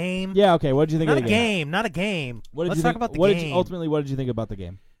the game? Yeah, okay. What did you think of the game? Not a game. Let's talk about the game. Ultimately, what did you think about the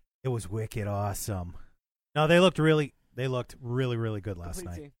game? It was wicked awesome. No, they looked really good last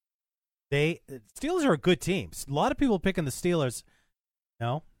night. Steelers are a good team. A lot of people picking the Steelers.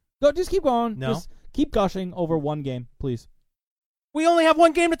 No? Go, just keep going. No? Just keep gushing over one game, please. We only have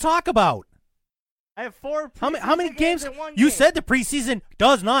one game to talk about. I have 4 How many games? in one You game. said the preseason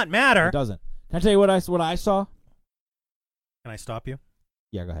does not matter. It doesn't. Can I tell you what I saw? Can I stop you?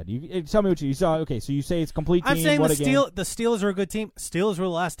 Yeah, go ahead. You tell me what you saw. Okay, so you say it's complete team. I'm saying what the a game. Steelers are a good team. Steelers were the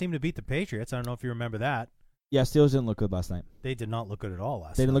last team to beat the Patriots. I don't know if you remember that. Yeah, Steelers didn't look good last night. They did not look good at all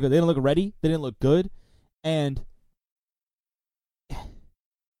last They didn't night. look good. They didn't look ready. They didn't look good. And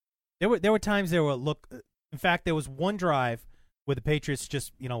There were times there were in fact, there was one drive where the Patriots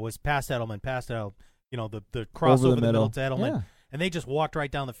just, was past Edelman, the cross over the middle to Edelman, Yeah. and they just walked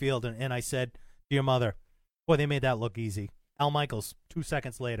right down the field, and I said, dear mother, boy, they made that look easy. Al Michaels, 2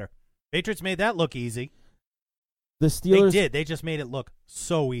 seconds later. Patriots made that look easy. The Steelers They did. They just made it look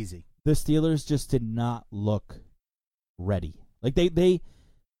so easy. The Steelers just did not look ready. Like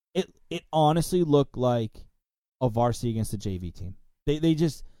it honestly looked like a varsity against a JV team. They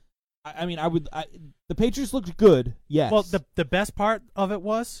just the Patriots looked good, yes. Well, the best part of it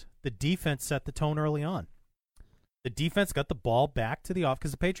was the defense set the tone early on. The defense got the ball back to the off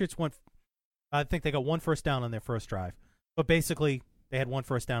because the Patriots I think they got 1 first down on their first drive. But basically, they had 1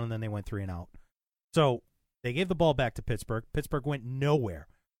 first down and then they went 3 and out. So they gave the ball back to Pittsburgh. Pittsburgh went nowhere.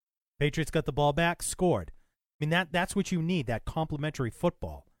 Patriots got the ball back, scored. I mean, that's what you need, that complementary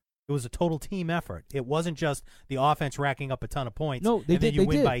football. It was a total team effort. It wasn't just the offense racking up a ton of points. No, they and then did. you They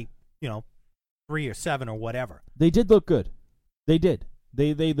win did. by 3 or 7 or whatever. They did look good. They did.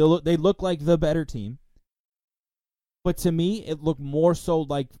 They look like the better team. But to me, it looked more so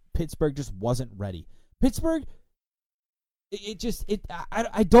like Pittsburgh just wasn't ready. Pittsburgh,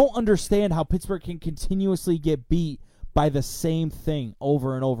 I don't understand how Pittsburgh can continuously get beat by the same thing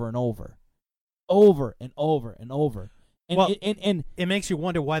over and over and over. Over and over and over. And it makes you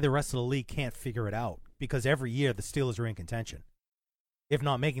wonder why the rest of the league can't figure it out, because every year the Steelers are in contention, if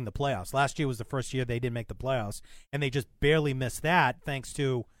not making the playoffs. Last year was the first year they didn't make the playoffs, and they just barely missed that thanks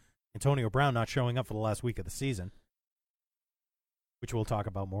to Antonio Brown not showing up for the last week of the season, which we'll talk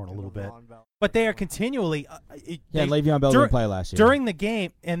about more in a little bit. But they are continually Le'Veon Bell didn't play last year. During the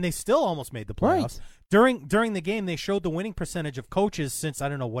game, and they still almost made the playoffs. Right. During the game, they showed the winning percentage of coaches since, I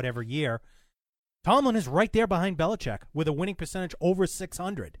don't know, whatever year. Tomlin is right there behind Belichick with a winning percentage over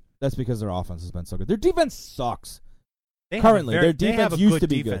 600. That's because their offense has been so good. Their defense sucks. Currently, their defense used to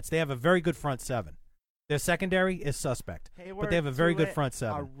be defense. Good. They have a very good front seven. Their secondary is suspect, but they have a very good front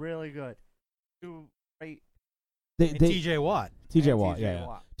seven. Are really good. Great. TJ Watt. TJ Watt.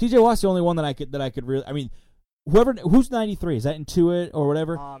 TJ Watt's the only one that I could really. I mean, who's 93? Is that Intuit or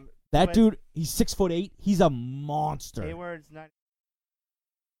whatever? That dude, he's 6'8". He's a monster. Hayward's 90.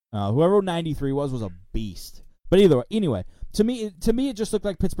 Whoever 93 was a beast. But anyway, to me, it just looked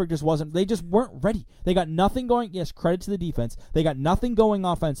like Pittsburgh just wasn't. They just weren't ready. They got nothing going. Yes, credit to the defense. They got nothing going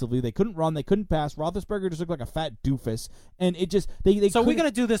offensively. They couldn't run. They couldn't pass. Roethlisberger just looked like a fat doofus. And it just So we're gonna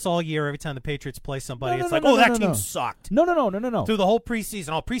do this all year. Every time the Patriots play somebody, that team sucked. No. Through the whole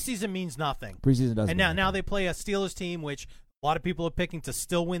preseason, preseason means nothing. Preseason doesn't. And now they play a Steelers team, which a lot of people are picking to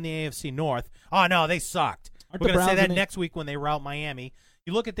still win the AFC North. Oh no, they sucked. We're gonna say that next week when they rout Miami.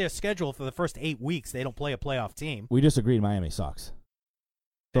 You look at their schedule for the first 8 weeks; they don't play a playoff team. We just agreed Miami sucks.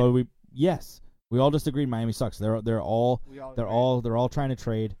 So we all just agreed Miami sucks. They're all trying to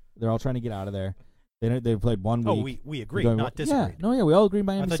trade. They're all trying to get out of there. They played 1 week. Oh, we agreed, not disagreed. We all agreed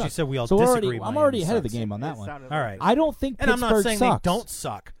Miami sucks. I thought you said we all disagreed. I'm already ahead of the sucks. game on that one. All right. I don't think and Pittsburgh I'm not saying sucks. they don't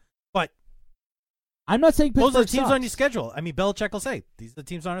suck, but I'm not saying Pittsburgh those are the teams sucks. on your schedule. I mean, Belichick will say these are the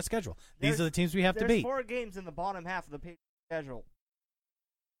teams on our schedule. These are the teams we have to beat. There's 4 games in the bottom half of the Patriots schedule.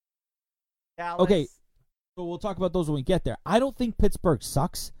 Dallas. Okay, so we'll talk about those when we get there. I don't think Pittsburgh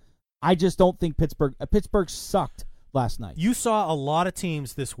sucks. I just don't think Pittsburgh sucked last night. You saw a lot of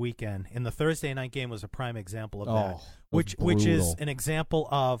teams this weekend, and the Thursday night game was a prime example of that, which is an example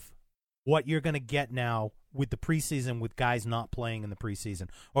of what you're going to get now with the preseason, with guys not playing in the preseason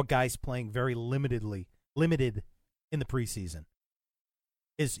or guys playing very limited in the preseason.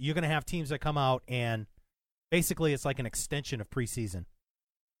 Is you're going to have teams that come out and basically it's like an extension of preseason.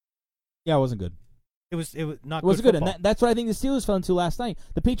 Yeah, it wasn't good. It was not. It wasn't good, and that's what I think the Steelers fell into last night.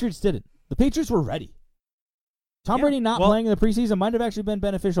 The Patriots didn't. The Patriots were ready. Tom Brady not playing in the preseason might have actually been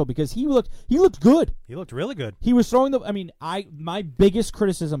beneficial because he looked good. He looked really good. He was throwing my biggest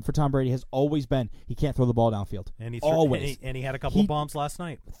criticism for Tom Brady has always been he can't throw the ball downfield. And he had a couple of bombs last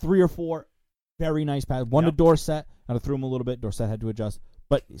night. 3 or 4 very nice passes. One to Dorsett. I threw him a little bit. Dorsett had to adjust,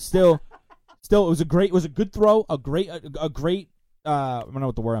 but still, it was a good throw. A great. I don't know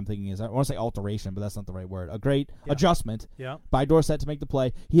what the word I'm thinking is. I want to say alteration, but that's not the right word. A great adjustment by Dorsett to make the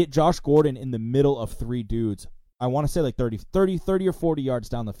play. He hit Josh Gordon in the middle of 3 dudes. I want to say like 30 or 40 yards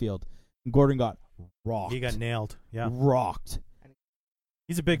down the field. And Gordon got rocked. He got nailed. Yeah. Rocked.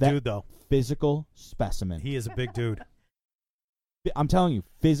 He's a big dude, though. Physical specimen. He is a big dude. I'm telling you,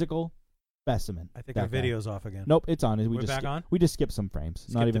 physical specimen. I think our video's off again. Nope, it's on. We're back on? We just skipped some frames.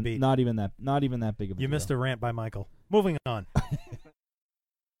 Not even that big of a deal. You missed a rant by Michael. Moving on.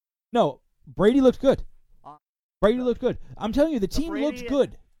 No, Brady looked good. I'm telling you, the team looked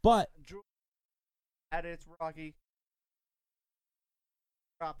good, but at its Rocky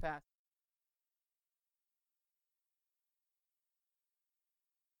drop pass.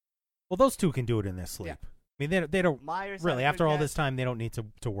 Well, those two can do it in their sleep. Yeah. I mean, they don't Myers really. After all this time, they don't need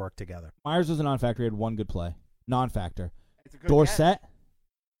to work together. Myers was a non-factor. He had 1 good play. Non-factor. It's a good Dorsett, catch.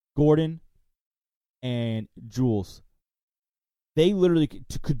 Gordon, and Jules. They literally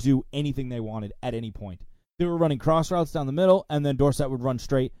could do anything they wanted at any point. They were running cross routes down the middle, and then Dorsett would run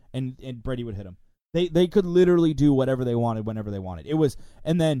straight, and Brady would hit him. They could literally do whatever they wanted whenever they wanted.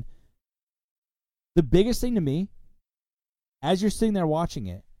 And then the biggest thing to me, as you're sitting there watching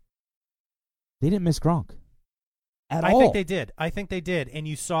it, they didn't miss Gronk at all. I think they did, and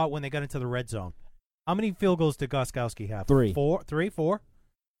you saw it when they got into the red zone. How many field goals did Gostkowski have? 3. 4? 3? 4?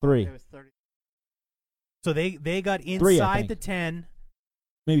 3. It was 30. So they got 3, inside the 10.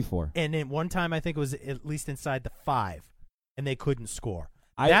 Maybe 4. And then one time I think it was at least inside the 5, and they couldn't score.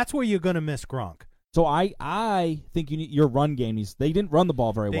 That's where you're going to miss Gronk. So I think your run game needs. They didn't run the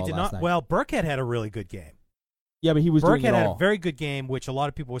ball very well last night. Well, Burkhead had a really good game. Yeah, but he was doing it Burkhead had all. a very good game, which a lot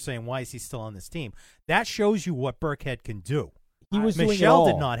of people were saying, why is he still on this team? That shows you what Burkhead can do. He was doing it Michelle all.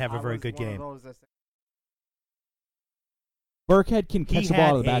 did not have a very good game. Burkhead can catch the ball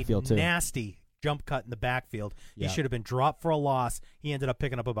out of the He had backfield a too. nasty jump cut in the backfield. Yeah. He should have been dropped for a loss. He ended up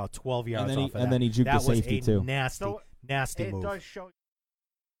picking up about 12 yards off of that. And then he juked that the safety was a too. nasty It move. does show you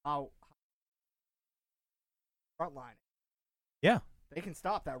how front line. Yeah. They can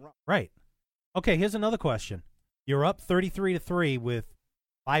stop that run. Right. Okay, here's another question. You're up 33-3 with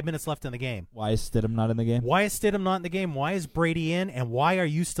 5 minutes left in the game. Why is Stidham not in the game? Why is Stidham not in the game? Why is Brady in? And why are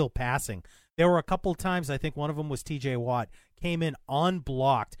you still passing? There were a couple times, I think one of them was T.J. Watt, came in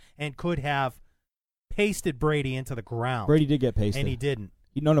unblocked and could have pasted Brady into the ground. Brady did get pasted. And he didn't.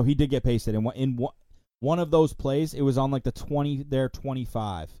 No, he did get pasted. And in one of those plays, it was on like the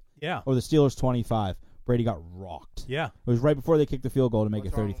 25. Yeah. Or the Steelers' 25. Brady got rocked. Yeah. It was right before they kicked the field goal to make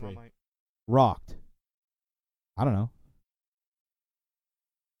it 33. Rocked. I don't know.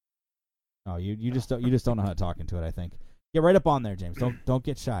 Oh, you just don't know how to talk into it, I think. Get right up on there, James. Don't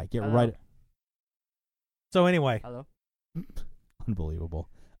get shy. Get right. So anyway. Hello. Unbelievable.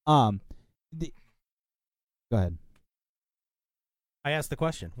 Go ahead. I asked the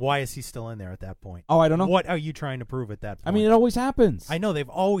question. Why is he still in there at that point? Oh, I don't know. What are you trying to prove at that point? I mean, it always happens. I know they've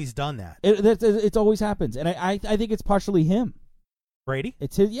always done that. It always happens, and I think it's partially him. Brady?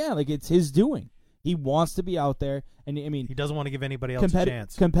 It's his. Yeah, like it's his doing. He wants to be out there, and I mean, he doesn't want to give anybody else a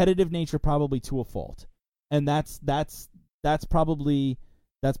chance. Competitive nature, probably to a fault, and that's probably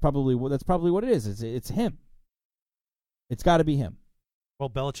what it is. It's him. It's got to be him. Well,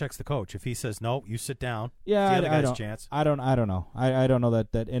 Belichick's the coach. If he says no, you sit down. Yeah, it's the other I guy's don't. chance. I don't know. I don't know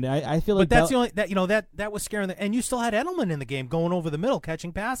that, and I feel like. But that's the only that was scaring. And you still had Edelman in the game, going over the middle,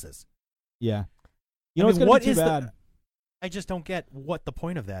 catching passes. Yeah. You know what's going to be too bad? I just don't get what the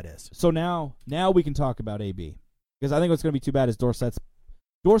point of that is. So now we can talk about AB, because I think what's going to be too bad is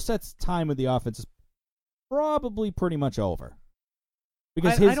Dorsett's time with the offense is probably pretty much over.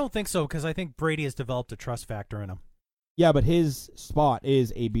 Because I don't think so, because I think Brady has developed a trust factor in him. Yeah, but his spot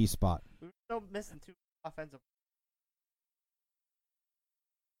is AB's spot. We're still missing two offensive.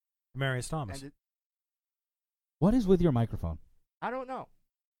 Marius Thomas. What is with your microphone? I don't know.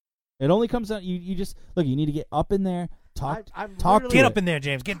 It only comes out. You just look. You need to get up in there. Talk to Get it. up in there,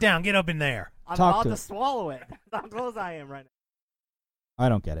 James. Get down. Get up in there. I'm Talk about to to swallow it. That's how close I am right now. I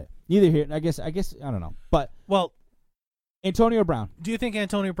don't get it. Neither here. I guess I don't know. But well, Antonio Brown. Do you think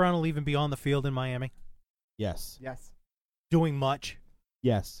Antonio Brown will even be on the field in Miami? Yes. Yes. Doing much?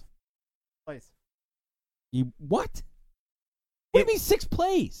 Yes. Plays. What? What do you mean 6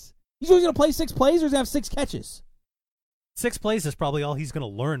 plays? He's only going to play 6 plays, or is he going to have 6 catches? 6 plays is probably all he's going to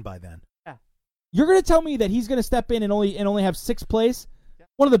learn by then. Yeah. You're going to tell me that he's going to step in and only have 6 plays? Yeah.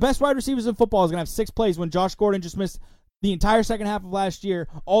 One of the best wide receivers in football is going to have 6 plays when Josh Gordon just missed the entire second half of last year,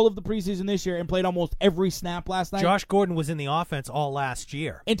 all of the preseason this year, and played almost every snap last night. Josh Gordon was in the offense all last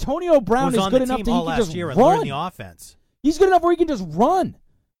year. Antonio Brown is good enough that he can just and run. Learn the offense. He's good enough where he can just run,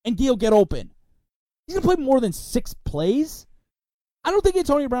 and he'll get open. He's going to play more than 6 plays? I don't think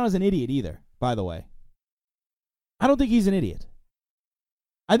Antonio Brown is an idiot either, by the way. I don't think he's an idiot.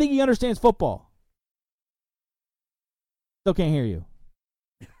 I think he understands football. Still can't hear you.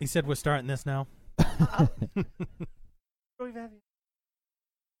 He said we're starting this now.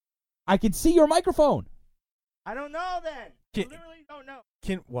 I can see your microphone. I don't know then. Literally don't know.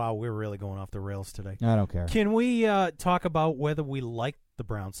 Wow, we're really going off the rails today. I don't care. Can we talk about whether we like the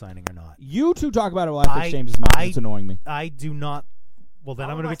Brown signing or not? You two talk about it while I fix James's mic. It's annoying me. I do not. Well, then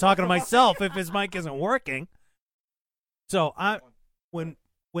I'm going to be talking to myself if his mic isn't working. So when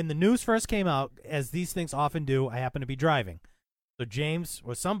the news first came out, as these things often do, I happened to be driving. So James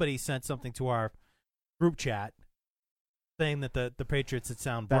or somebody sent something to our group chat saying that the Patriots had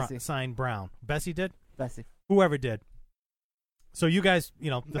signed Brown. Bessie did? Bessie. Whoever did. So you guys,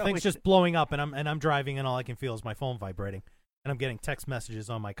 the thing's just blowing up, and I'm driving, and all I can feel is my phone vibrating, and I'm getting text messages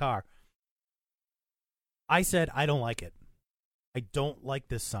on my car. I said I don't like it. I don't like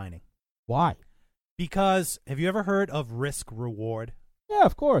this signing. Why? Because have you ever heard of risk reward? Yeah,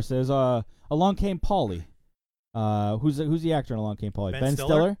 of course. There's Along Came Polly. Who's the actor in Along Came Polly? Ben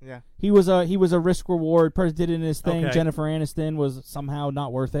Stiller. Yeah. He was a risk reward person. Did it in his thing. Okay. Jennifer Aniston was somehow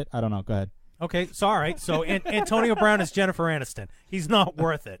not worth it. I don't know. Go ahead. Okay, so all right. So Antonio Brown is Jennifer Aniston. He's not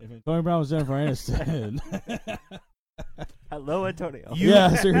worth it. If Antonio Brown was Jennifer Aniston. Hello, Antonio.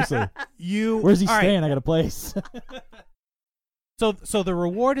 Yeah, seriously. Where's he staying? Right. I got a place. So the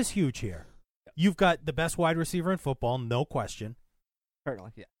reward is huge here. You've got the best wide receiver in football, no question.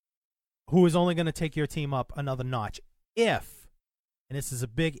 Certainly, yeah. who is only going to take your team up another notch if, and this is a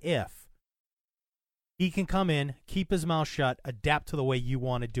big if, he can come in, keep his mouth shut, adapt to the way you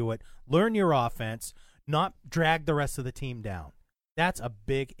want to do it, learn your offense, not drag the rest of the team down. That's a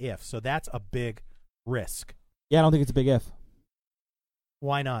big if. So that's a big risk. Yeah, I don't think it's a big if.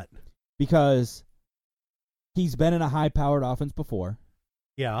 Why not? Because he's been in a high-powered offense before.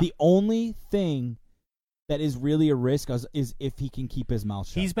 Yeah. The only thing that is really a risk is if he can keep his mouth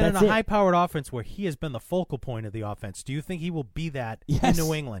shut. He's been in a high-powered offense where he has been the focal point of the offense. Do you think he will be that in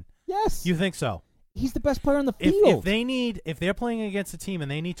New England? Yes. You think so? He's the best player on the field. If they're playing against a team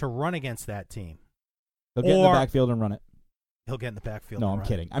and they need to run against that team, he'll get in the backfield and run it. He'll get in the backfield. No, and I'm run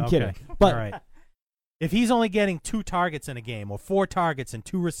kidding. it. I'm Okay. kidding. But all right. If he's only getting 2 targets in a game or 4 targets and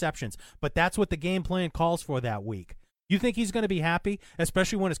 2 receptions, but that's what the game plan calls for that week, you think he's going to be happy,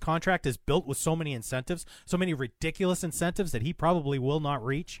 especially when his contract is built with so many incentives, so many ridiculous incentives that he probably will not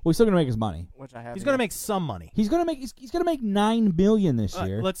reach? Well, he's still going to make his money. Which I have. He's going to make some money. He's going to make $9 million this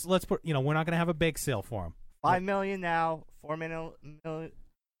year. Let's put, we're not going to have a big sale for him. $5 million now, $4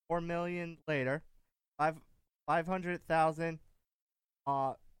 million later, 500,000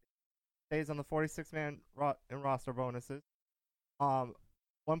 stays on the 46-man roster bonuses.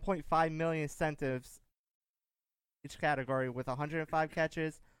 1.5 million incentives each category with 105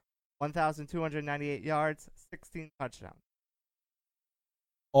 catches, 1,298 yards, 16 touchdowns.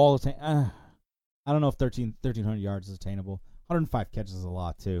 All I don't know if 1,300 yards is attainable. 105 catches is a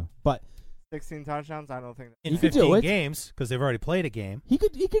lot too, but 16 touchdowns. I don't think in 15 games because they've already played a game. He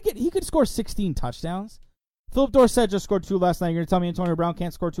could score 16 touchdowns. Philip Dorsett just scored 2 last night. You're gonna tell me Antonio Brown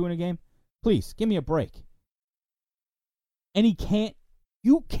can't score 2 in a game? Please give me a break. And he can't.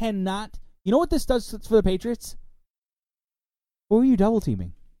 You cannot. You know what this does for the Patriots? Who are you double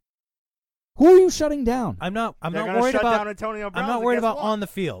teaming? Who are you shutting down? I'm not worried about Antonio Brown. I'm not worried about on the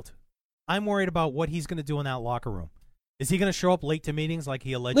field. I'm worried about what he's going to do in that locker room. Is he going to show up late to meetings like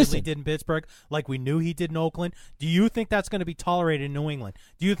he allegedly did in Pittsburgh, like we knew he did in Oakland? Do you think that's going to be tolerated in New England?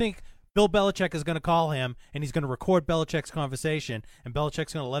 Do you think Bill Belichick is going to call him and he's going to record Belichick's conversation and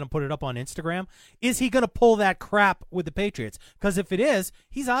Belichick's going to let him put it up on Instagram? Is he going to pull that crap with the Patriots? Because if it is,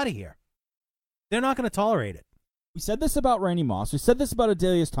 he's out of here. They're not going to tolerate it. We said this about Randy Moss. We said this about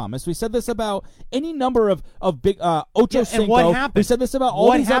Adelius Thomas. We said this about any number of big Ocho Cinco. And what happened? We said this about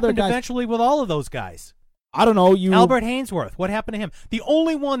all these other guys. What happened eventually with all of those guys? I don't know. Albert Hainsworth. What happened to him? The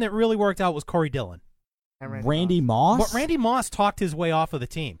only one that really worked out was Corey Dillon. And Randy Moss? But Randy Moss talked his way off of the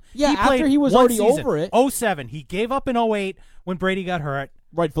team. Yeah, after he was already over it. 07. He gave up in 08 when Brady got hurt.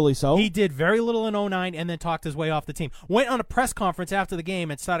 Rightfully so. He did very little in 09 and then talked his way off the team. Went on a press conference after the game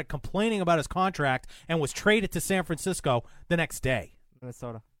and started complaining about his contract and was traded to San Francisco the next day.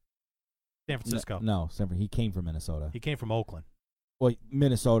 Minnesota. San Francisco. No, he came from Minnesota. He came from Oakland. Well,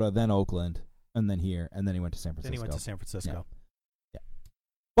 Minnesota, then Oakland, and then here, and then he went to San Francisco. Then he went to San Francisco. Yeah.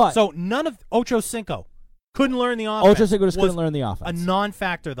 But so none of Ocho Cinco couldn't learn the offense. Ocho Cinco just couldn't learn the offense. A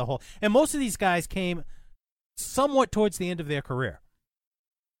non-factor the whole. And most of these guys came somewhat towards the end of their career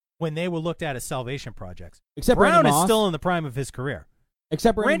when they were looked at as salvation projects. Except Brown Randy is Moss. still in the prime of his career.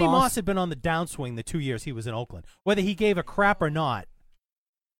 Except Randy Moss had been on the downswing the 2 years he was in Oakland. Whether he gave a crap or not,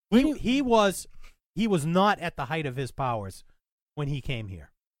 he was not at the height of his powers when he came here.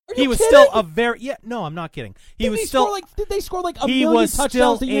 He was kidding? still a very no, I'm not kidding. Did they score like a million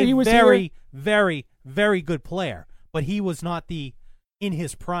touchdowns the year he was very, here? very, very good player, but he was not in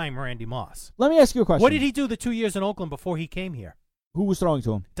his prime Randy Moss. Let me ask you a question. What did he do the 2 years in Oakland before he came here? Who was throwing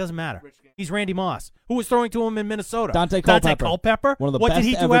to him? Doesn't matter. He's Randy Moss. Who was throwing to him in Minnesota? Dante Culpepper. One of the what best did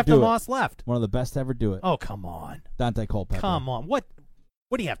he to do ever after do it. Moss left? One of the best to ever do it. Oh, come on. Dante Culpepper. Come on. What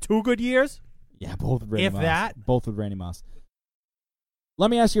do you have, 2 good years? Yeah, both with Randy If Moss. that. Both with Randy Moss.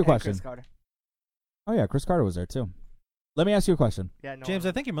 Let me ask you a question. Chris Carter. Oh, yeah, Chris Carter was there, too. Let me ask you a question. Yeah, no, James,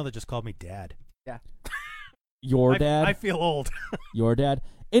 I think your mother just called me Dad. Yeah. Your dad? I feel old. Your dad?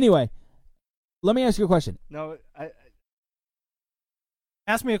 Anyway, let me ask you a question. No,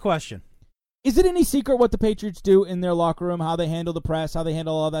 Ask me a question. Is it any secret what the Patriots do in their locker room, how they handle the press, how they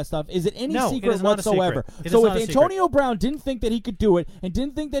handle all that stuff? Is it any secret is not a whatsoever? secret. So if Antonio Brown didn't think that he could do it and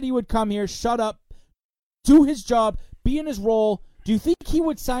didn't think that he would come here, shut up, do his job, be in his role, do you think he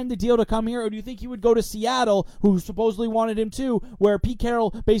would sign the deal to come here, or do you think he would go to Seattle, who supposedly wanted him too, where Pete Carroll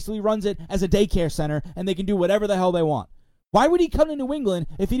basically runs it as a daycare center and they can do whatever the hell they want? Why would he come to New England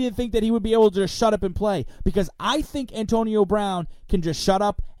if he didn't think that he would be able to just shut up and play? Because I think Antonio Brown can just shut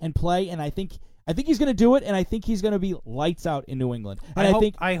up and play, and I think he's going to do it, and I think he's going to be lights out in New England.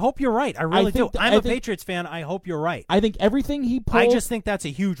 And I hope you're right. I really do. I'm a Patriots fan. I hope you're right. I think everything he pulled. I just think that's a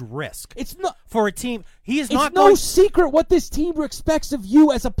huge risk. It's not for a team. He is It's not no going. secret what this team expects of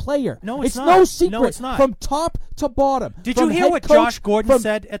you as a player. No, it's not. No secret. No, it's not. From top to bottom. Did From you hear head what coach- Josh Gordon from,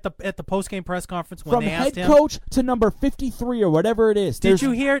 said at the post game press conference when from they asked head him? coach to number 53 or whatever it is? Did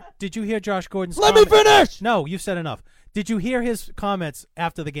you hear Josh Gordon's? Let me finish. No, you said enough. Did you hear his comments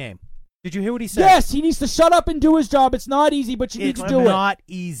after the game? Did you hear what he said? Yes, he needs to shut up and do his job. It's not easy, but you need to do it. It's not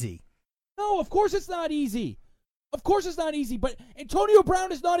easy. No, of course it's not easy. Of course it's not easy, but Antonio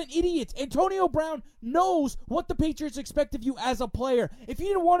Brown is not an idiot. Antonio Brown knows what the Patriots expect of you as a player. If he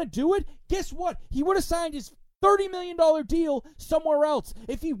didn't want to do it, guess what? He would have signed his $30 million deal somewhere else.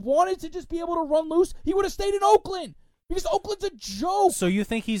 If he wanted to just be able to run loose, he would have stayed in Oakland. Because Oakland's a joke. So you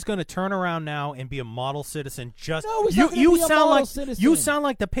think he's going to turn around now and be a model citizen? Just No, he's not gonna be a model citizen. You sound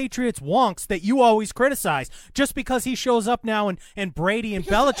like the Patriots wonks that you always criticize. Just because he shows up now and Brady and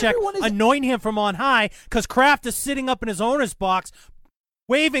Because Belichick everyone is- anoint him from on high because Kraft is sitting up in his owner's box,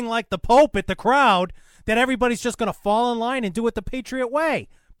 waving like the Pope at the crowd. That everybody's just going to fall in line and do it the Patriot way.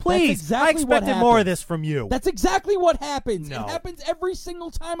 Please, exactly I expected what more of happened. this from you. That's exactly what happens. No. It happens every single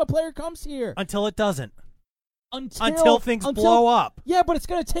time a player comes here. Until it doesn't. Until things blow up. Yeah, but it's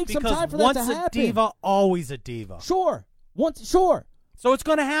going to take some Because time for that once to a happen. diva, always a diva. Sure. Sure. So it's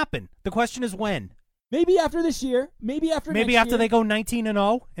going to happen. The question is when. Maybe after this year. Maybe after Maybe next after year. they go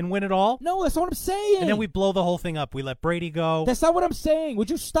 19-0 and win it all. No, that's not what I'm saying. And then we blow the whole thing up. We let Brady go. That's not what I'm saying. Would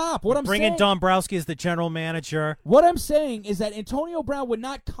you stop? What I'm Bring saying. in Dombrowski as the general manager. What I'm saying is that Antonio Brown would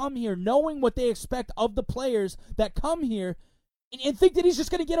not come here knowing what they expect of the players that come here and think that he's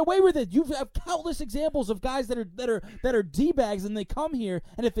just going to get away with it. You have countless examples of guys that are D-bags and they come here,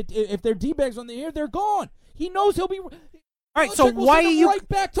 and if they're D-bags when they're here, they're gone. He knows he'll be. All right, so Belichick will why send are him you right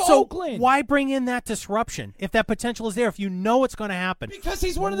back to so Oakland? why bring in that disruption if that potential is there? If you know it's going to happen, Because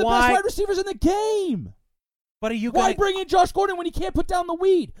he's one of the Why- best wide receivers in the game. But are you Why going bring in Josh Gordon when he can't put down the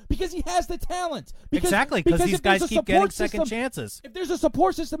weed? Because he has the talent. exactly because these if there's guys a keep getting support second system- chances? If there's a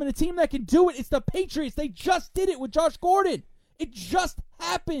support system and a team that can do it, it's the Patriots. They just did it with Josh Gordon. It just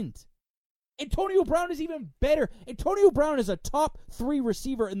happened. Antonio Brown is even better. Antonio Brown is a top 3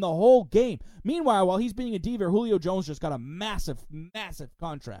 receiver in the whole game. Meanwhile, while he's being a diva, Julio Jones just got a massive, massive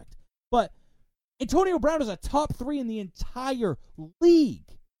contract. But Antonio Brown is a top 3 in the entire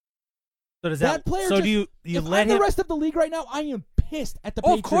league. So does That player So just, do you if let I'm him? the rest of the league right now, I am pissed at the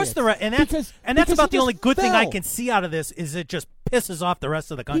Oh, Patriots. of course the and that's because about he the only just good thing I fell. can see out of this is it just pisses off the rest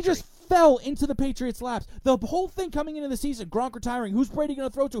of the country. He just fell into the Patriots' laps. The whole thing coming into the season, Gronk retiring, who's Brady going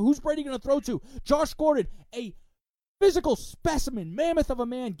to throw to? Who's Brady going to throw to? Josh Gordon, a physical specimen, mammoth of a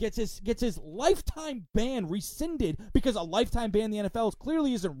man, gets his lifetime ban rescinded because a lifetime ban in the NFL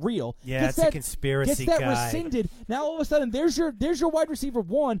clearly isn't real. Yeah, it's a conspiracy Gets that guy. rescinded. Now all of a sudden, there's your wide receiver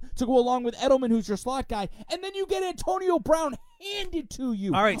 1 to go along with Edelman, who's your slot guy, and then you get Antonio Brown handed to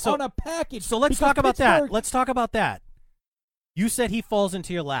you All right, so- on a package. So let's because talk about that. Pittsburgh- Let's talk about that. You said he falls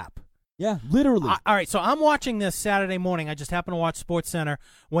into your lap. Yeah, literally. All right, so I'm watching this Saturday morning. I just happened to watch SportsCenter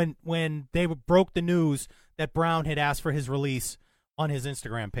when they broke the news that Brown had asked for his release on his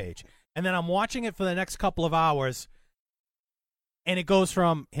Instagram page. And then I'm watching it for the next couple of hours, and it goes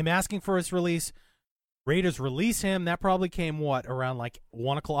from him asking for his release, Raiders release him. That probably came, around like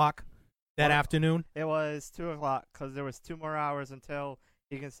 1 o'clock that afternoon? It was 2 o'clock because there was 2 more hours until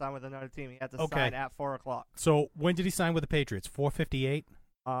he can sign with another team. He had to Okay. sign at 4 o'clock. So when did he sign with the Patriots? 4:58?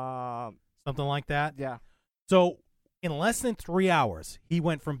 Something like that? Yeah. So in less than 3 hours, he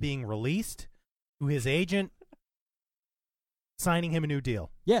went from being released to his agent signing him a new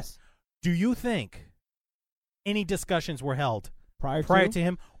deal. yes. Do you think any discussions were held Prior to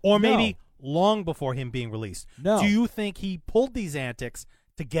him, or No. maybe long before him being released? No. Do you think he pulled these antics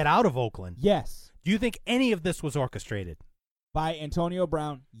to get out of Oakland? Yes. Do you think any of this was orchestrated? By Antonio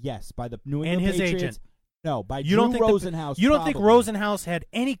Brown, yes. By the New England And his Patriots, agent. No. By You Drew don't think Rosenhaus, you don't think probably. Rosenhaus had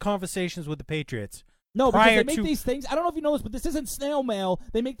any conversations with the Patriots? No, because prior they make to- these things. I don't know if you know this, but this isn't snail mail.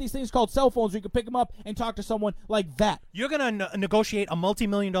 They make these things called cell phones where you can pick them up and talk to someone like that. You're going to negotiate a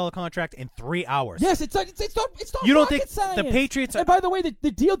multi-million-dollar contract in 3 hours. Yes, it's not You don't rocket think the science. Patriots are- And by the way, the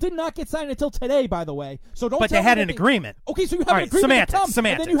deal did not get signed until today. By the way, so don't. But tell they had me an that agreement. Okay, so you have All an right, agreement to come,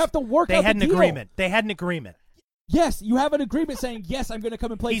 semantics. and then you have to work They out had the an deal. agreement. They had an agreement. Yes, you have an agreement saying yes, I'm going to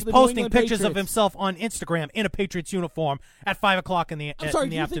come and play He's for the posting New England pictures of Patriots. himself on Instagram in a Patriots uniform at 5 o'clock in the I'm sorry,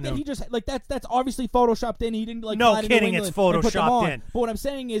 in the do you think afternoon. that he just that's obviously photoshopped in? He didn't No fly to New kidding, it's England and put them photoshopped on. in. But what I'm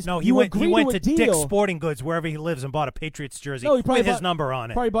saying is, No, he you went agree to a Dick's deal. Sporting Goods wherever he lives and bought a Patriots jersey No, he probably with his bought- number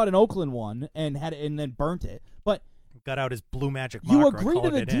on it. Probably bought an Oakland one and had it and then burnt it. But Got out his blue magic marker you and agree to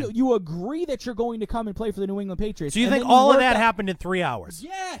colored the it deal. in. You agree that you're going to come and play for the New England Patriots. So you and think then all of work that out- happened in 3 hours?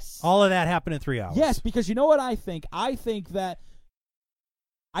 Yes. All of that happened in 3 hours. Yes, because you know what I think? I think that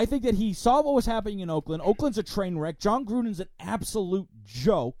I think that he saw what was happening in Oakland. Oakland's a train wreck. John Gruden's an absolute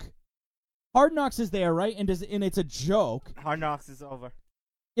joke. Hard Knocks is there, right? And it's a joke. Hard Knocks is over.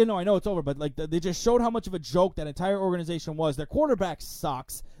 You know, I know it's over, but like they just showed how much of a joke that entire organization was. Their quarterback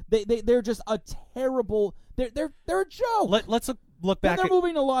sucks. They're just a terrible. They're a joke. Let's look back. They're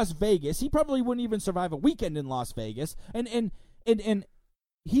moving to Las Vegas. He probably wouldn't even survive a weekend in Las Vegas. And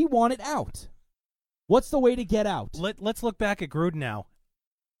he wanted out. What's the way to get out? Let's look back at Gruden now.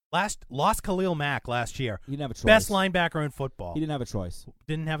 Lost Khalil Mack last year. He didn't have a choice. Best linebacker in football. He didn't have a choice.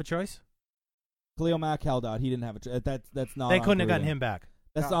 Didn't have a choice? Khalil Mack held out. He didn't have a choice. That's not. They on couldn't have Gruden. gotten him back.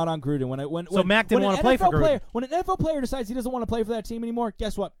 That's not on Gruden. So Mack didn't want to play for Gruden. When an NFL player decides he doesn't want to play for that team anymore,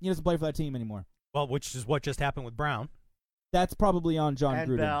 guess what? He doesn't play for that team anymore. Well, which is what just happened with Brown. That's probably on John and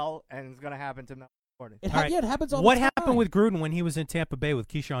Gruden. Bell, and it's going to happen to Mel Gordon. It happens all what the time. happened with Gruden when he was in Tampa Bay with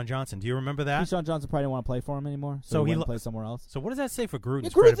Keyshawn Johnson? Do you remember that? Keyshawn Johnson probably didn't want to play for him anymore, so he went to play somewhere else. So what does that say for Gruden's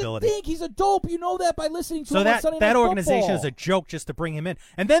Gruden's credibility? a dink. He's a dope. You know that by listening to so him on Sunday Night that Football. organization is a joke just to bring him in.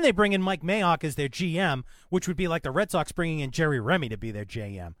 And then they bring in Mike Mayock as their GM, which would be like the Red Sox bringing in Jerry Remy to be their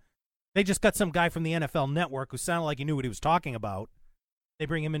GM. They just got some guy from the NFL Network who sounded like he knew what he was talking about. They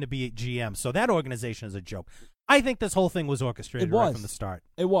bring him in to be GM. So that organization is a joke. I think this whole thing was orchestrated right from the start.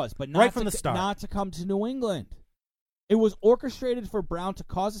 It was, but not right from the start. Not to come to New England. It was orchestrated for Brown to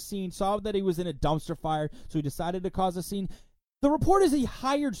cause a scene, saw that he was in a dumpster fire, so he decided to cause a scene. The report is he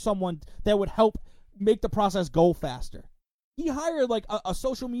hired someone that would help make the process go faster. He hired like a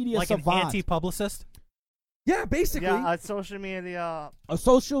social media savant. Like an anti-publicist? Yeah, basically. Yeah, social media. A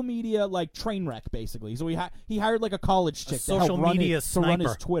social media like train wreck, basically. So he hired like a college chick to help run his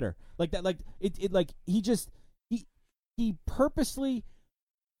Twitter, like that. Like he purposely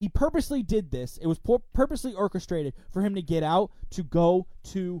did this. It was purposely orchestrated for him to get out to go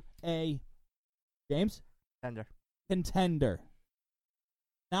to a contender.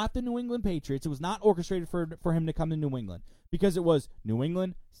 Not the New England Patriots. It was not orchestrated for him to come to New England because it was New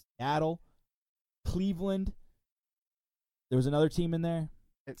England, Seattle, Cleveland. There was another team in there.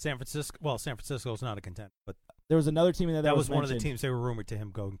 San Francisco. Well, San Francisco's not a contender, but there was another team in there that was one mentioned. of the teams they were rumored to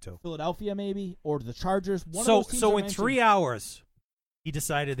him going to. Philadelphia, maybe, or the Chargers. So in 3 hours, he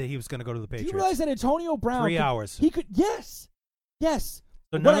decided that he was going to go to the Patriots. Do you realize that Antonio Brown? 3 hours. He could. Yes.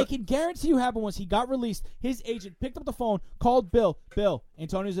 So what I can guarantee you happened was he got released. His agent picked up the phone, called Bill. Bill,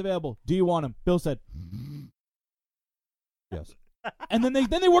 Antonio's available. Do you want him? Bill said, yes. And then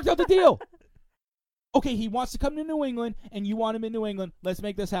they worked out the deal. Okay, he wants to come to New England, and you want him in New England. Let's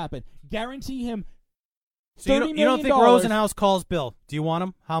make this happen. Guarantee him. So you don't think Rosenhaus calls Bill? Do you want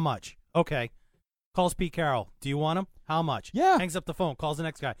him? How much? Okay. Calls Pete Carroll. Do you want him? How much? Yeah. Hangs up the phone. Calls the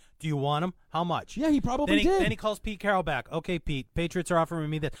next guy. Do you want him? How much? Yeah, he probably did. Then he calls Pete Carroll back. Okay, Pete. Patriots are offering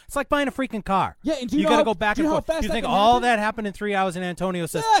me this. It's like buying a freaking car. Yeah, and you got to go back and forth. Do you think all that happened in 3 hours? And Antonio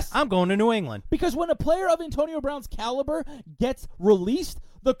says, yes! "I'm going to New England." Because when a player of Antonio Brown's caliber gets released,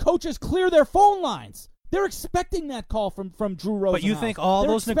 the coaches clear their phone lines. They're expecting that call from Drew Rosenhaus. But you think all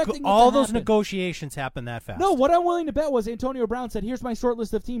those negotiations happen that fast? No, what I'm willing to bet was Antonio Brown said, "Here's my short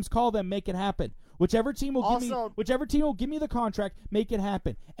list of teams. Call them, make it happen. Whichever team will give me the contract, make it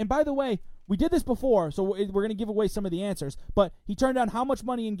happen." And by the way, we did this before, so we're going to give away some of the answers. But he turned down how much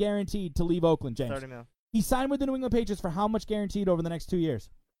money in guaranteed to leave Oakland, James? $30 million. He signed with the New England Patriots for how much guaranteed over the next 2 years?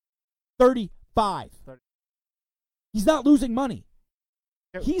 35. 30. He's not losing money.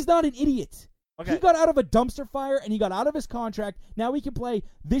 Yep. He's not an idiot. Okay. He got out of a dumpster fire, and he got out of his contract. Now he can play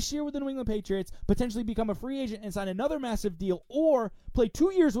this year with the New England Patriots, potentially become a free agent and sign another massive deal, or play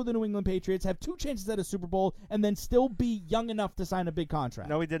 2 years with the New England Patriots, have 2 chances at a Super Bowl, and then still be young enough to sign a big contract.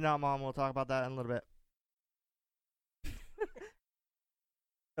 No, we did not, Mom. We'll talk about that in a little bit.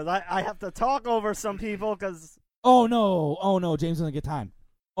 Because I have to talk over some people because... Oh, no, James doesn't get time.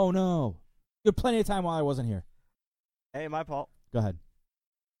 Oh, no. You had plenty of time while I wasn't here. Hey, my fault. Go ahead.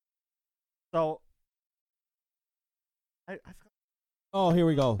 So, oh, here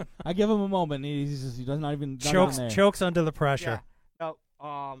we go. I give him a moment. He does not even chokes under the pressure. Yeah.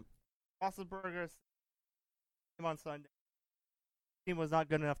 No, Roethlisberger's game on Sunday. Team was not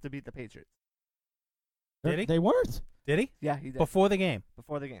good enough to beat the Patriots. Did he? They weren't. Did he? Yeah, he did. Before the game.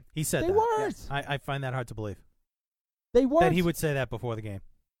 Before the game. He said they that. weren't. Yes. I find that hard to believe. They weren't. That he would say that before the game.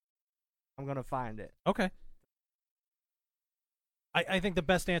 I'm gonna find it. Okay. I think the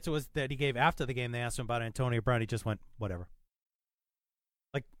best answer was that he gave after the game. They asked him about Antonio Brown. He just went, whatever.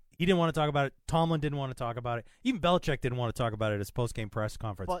 Like, he didn't want to talk about it. Tomlin didn't want to talk about it. Even Belichick didn't want to talk about it at his post-game press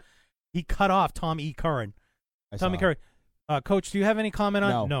conference. But he cut off Tom E. Curran. Tommy Curran. Coach, do you have any comment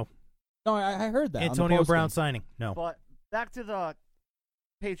on? No, I heard that. Antonio Brown signing. No. But back to the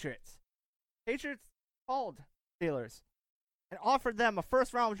Patriots. Patriots called Steelers. and offered them a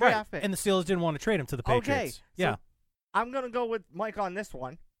first-round Right. draft pick. And the Steelers didn't want to trade him to the Patriots. Okay, so yeah. I'm going to go with Mike on this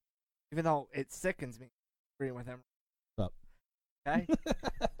one, even though it sickens me agreeing with him. What's Okay?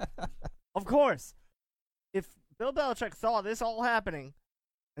 Of course, if Bill Belichick saw this all happening,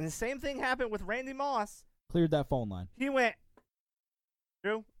 and the same thing happened with Randy Moss, Cleared that phone line. he went,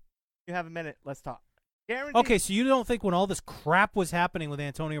 Drew, you have a minute, let's talk. Guaranteed. Okay, so you don't think when all this crap was happening with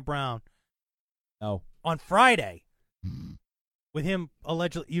Antonio Brown No. on Friday, with him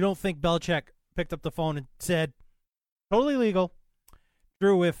allegedly, you don't think Belichick picked up the phone and said, totally legal,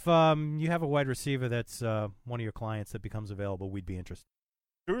 Drew, if you have a wide receiver that's one of your clients that becomes available, we'd be interested.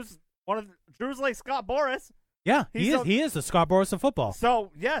 Drew's like Scott Boras. Yeah, He's he is the Scott Boras of football.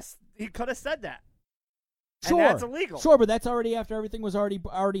 So, yes, he could have said that. Sure. And that's illegal. Sure, but that's already after everything was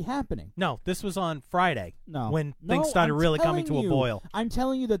already happening. No, this was on Friday. No. When No, things started I'm really coming telling to a you. boil. I'm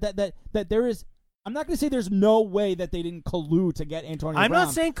telling you that there is. I'm not going to say there's no way that they didn't collude to get Antonio I'm Brown.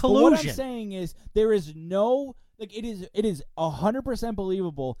 not saying But what I'm collusion. saying is there is no. Like it is 100%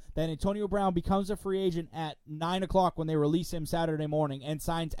 believable that Antonio Brown becomes a free agent at 9:00 when they release him Saturday morning and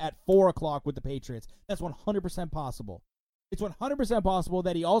signs at 4:00 with the Patriots. That's 100% possible. It's 100% possible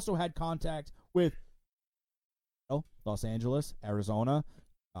that he also had contact with Los Angeles, Arizona,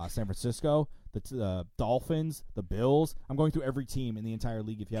 San Francisco, the Dolphins, the Bills. I'm going through every team in the entire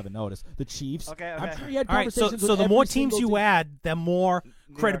league if you haven't noticed. The Chiefs. Okay. I'm sure he had All right, so conversations with the every more teams single you team. add, the more New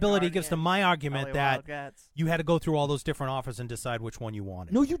York credibility gives to Guardians, my argument LA that Wildcats. you had to go through all those different offers and decide which one you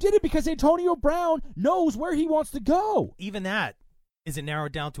wanted. No, you did it because Antonio Brown knows where he wants to go. Even that isn't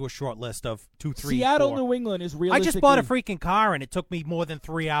narrowed down to a short list of 2, 3, Seattle, 4. New England is I realistically. just bought a freaking car, and it took me more than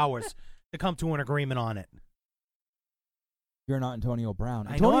 3 hours to come to an agreement on it. You're not Antonio Brown.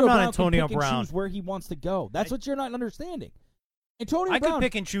 I know I'm not Brown Antonio can pick Brown. And choose where he wants to go. That's what you're not understanding. Antonio I Brown. could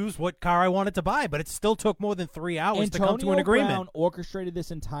pick and choose what car I wanted to buy, but it still took more than 3 hours to come to an agreement. Brown orchestrated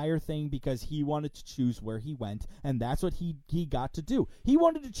this entire thing because he wanted to choose where he went, and that's what he got to do. He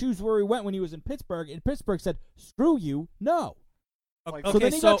wanted to choose where he went when he was in Pittsburgh, and Pittsburgh said, "Screw you, no." Okay, So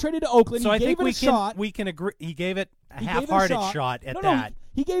then he got traded to Oakland. So he I gave think it a shot. we can agree. He gave it a He gave it a half-hearted shot at No, that.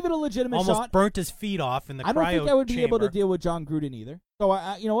 he gave it a legitimate Almost shot. burnt his feet off in the I don't cryo think I would be able to chamber. deal with John Gruden either.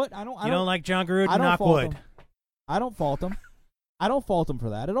 So you know what? I don't. You don't like John Gruden? I don't Knock fault wood. him. I don't fault him. I don't fault him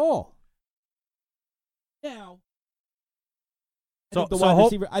for that at all. Now,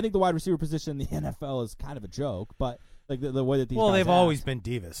 I think the wide receiver position in the NFL is kind of a joke, but like the way that these guys they've act. always been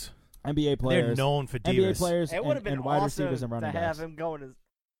divas. NBA players. They're known for divas. NBA players It would have been and wide awesome receivers and to running have backs. him going as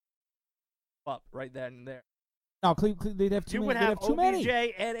up right then and there. No, they'd have too You many. would They'd have have too many.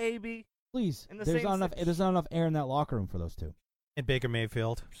 OBJ and AB. Please, in the there's same not enough. section. There's not enough air in that locker room for those two. And Baker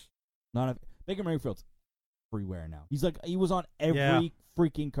Mayfield. Not enough. Baker Mayfield's everywhere now. He was on every Yeah.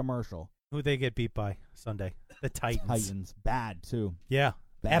 freaking commercial. Who they get beat by Sunday? The Titans. Titans bad too. Yeah.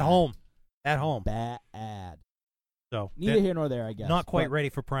 Bad. At home. At home. Bad. So Neither they're here nor there, I guess. not quite but- ready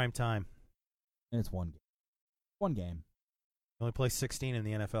for prime time. And it's one game. One game. They only play 16 in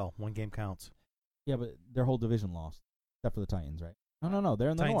the NFL. One game counts. Yeah, but their whole division lost, except for the Titans, right? No. They're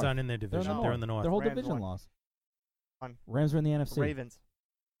in the Titans north. aren't in their division. They're in the north. Their whole Rams division won. lost. Won. Rams are in the NFC. Ravens.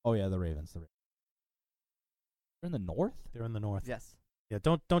 Oh yeah, the Ravens. They're in the north. They're in the north. Yes. Yeah.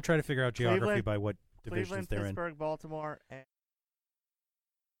 Don't try to figure out geography Cleveland- by what divisions Cleveland, they're in. Pittsburgh, Baltimore, and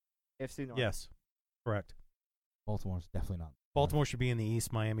AFC North. Yes. Correct. Baltimore's definitely not. Baltimore should be in the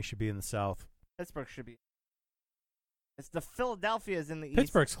east. Miami should be in the south. Pittsburgh should be. It's the Philadelphia's in the east.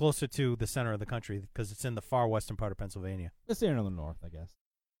 Pittsburgh's closer to the center of the country because it's in the far western part of Pennsylvania. It's in the north, I guess.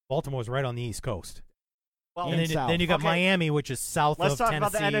 Baltimore's right on the east coast. Well, And And south. then you got Okay. Miami, which is south let's of talk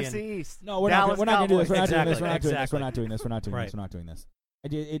Tennessee. about the and- NFC East. No, we're Dallas not going to do this. We're not doing this. Cowboys. We're not doing this. Exactly. We're not doing this. We're not doing Right. this. We're not doing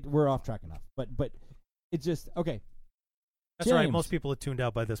this. We're off track enough. But it's just okay. That's right. James. Most people are tuned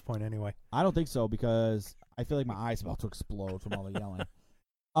out by this point anyway. I don't think so because I feel like my eyes about to explode from all the yelling.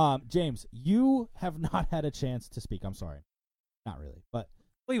 James, you have not had a chance to speak. I'm sorry. Not really, but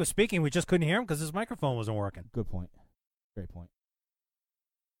Well, he was speaking. We just couldn't hear him because his microphone wasn't working. good point. Great point.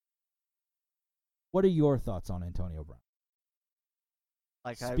 What are your thoughts on Antonio Brown?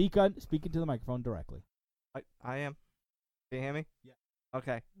 Like Speak into the microphone directly. I am. Can you hear me? Yeah.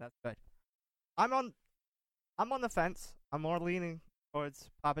 Okay, that's good. I'm on the fence. I'm more leaning towards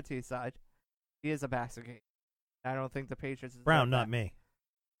Papa T's side. He is a basket case. I don't think the Patriots. Brown, deserve not that. me.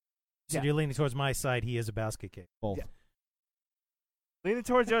 So Yeah. you're leaning towards my side. He is a basket case. Both. Yeah. Leaning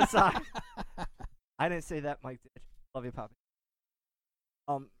towards your side. I didn't say that. Mike did. Love you, Papa.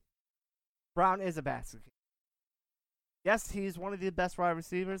 Brown is a basket case. Yes, he's one of the best wide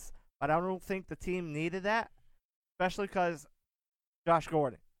receivers, but I don't think the team needed that, especially because Josh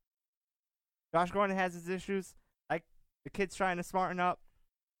Gordon. Josh Gordon has his issues. The kid's trying to smarten up,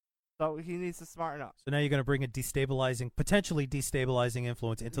 so he needs to smarten up. So now you're going to bring a potentially destabilizing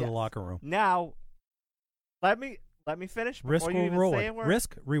influence into the locker room. Now, let me finish Risk before you or even reward? say a word.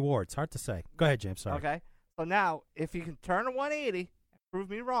 Risk, reward. It's hard to say. Go ahead, James. Sorry. Okay. So now, if you can turn a 180 and prove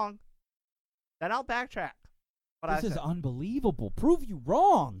me wrong, then I'll backtrack. This is unbelievable. Prove you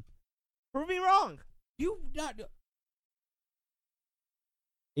wrong. Prove me wrong. You not.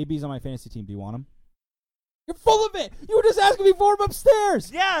 AB's on my fantasy team. Do you want him? You're full of it. You were just asking me for him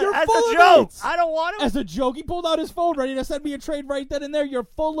upstairs. Yeah, You're as full a of joke. it. I don't want him. As a joke, he pulled out his phone, ready to send me a trade right then and there. You're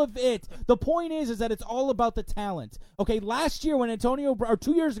full of it. The point is that it's all about the talent. Okay, last year when or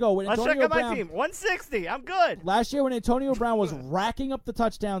 2 years ago when Let's Antonio check out Brown, my team. 160. I'm good. last year when Antonio Brown was racking up the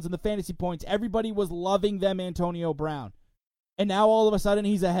touchdowns and the fantasy points, everybody was loving them Antonio Brown. And now all of a sudden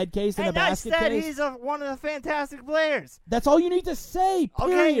he's a head case and a basket I said case. he's one of the fantastic players. That's all you need to say,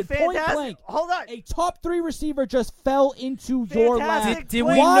 period, Okay, point fantastic. blank. Hold on. A top 3 receiver just fell into your lap. Fantastic Did we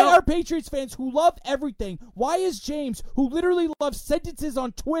player. Why know- are Patriots fans who love everything, why is James, who literally loves sentences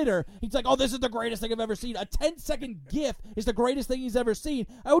on Twitter, he's like, oh, this is the greatest thing I've ever seen. A 10-second GIF is the greatest thing he's ever seen.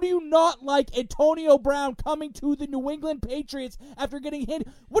 How do you not like Antonio Brown coming to the New England Patriots after getting hit?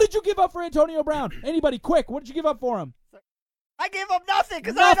 What did you give up for Antonio Brown? Anybody, quick, what did you give up for him? I gave up nothing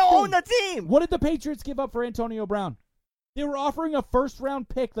because I don't own the Nothing. team. What did the Patriots give up for Antonio Brown? They were offering a first-round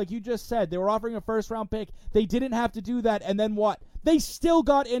pick, like you just said. They were offering a first-round pick. They didn't have to do that, and then what? They still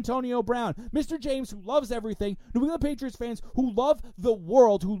got Antonio Brown. Mr. James, who loves everything, New England Patriots fans who love the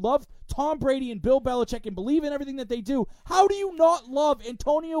world, who love Tom Brady and Bill Belichick and believe in everything that they do, how do you not love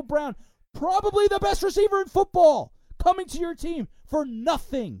Antonio Brown, probably the best receiver in football, coming to your team for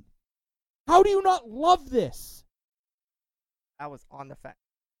nothing? How do you not love this? I was on the fence.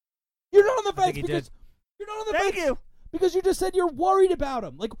 You're not on the I fence think he because did. you're not on the Thank fence you. because you just said you're worried about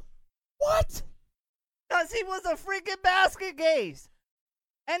him. Like, what? Because he was a freaking basket case.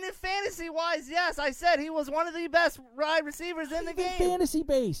 And in fantasy-wise, yes, I said he was one of the best wide receivers in the game. Fantasy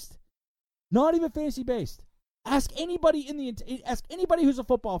based, not even fantasy based. Ask anybody who's a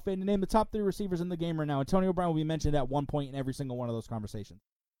football fan to name the top 3 receivers in the game right now. Antonio Brown will be mentioned at one point in every single one of those conversations.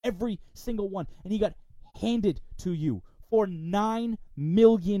 Every single one, and he got handed to you for $9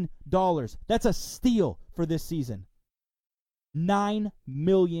 million. That's a steal for this season. $9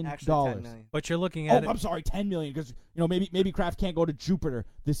 million. Actually, 10 million. But you're looking Oh, at it. I'm sorry, $10 million because maybe Kraft can't go to Jupiter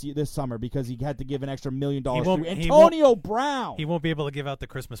this summer because he had to give an extra $1 million to won't- Antonio Brown. He won't be able to give out the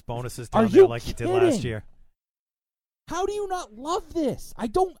Christmas bonuses Are down there you like he did kidding? last year. How do you not love this? I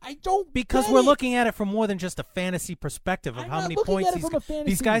don't. Because get we're it. looking at it from more than just a fantasy perspective of I'm how not many looking points at it from a fantasy.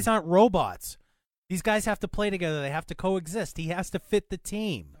 these guys aren't robots. These guys have to play together. They have to coexist. He has to fit the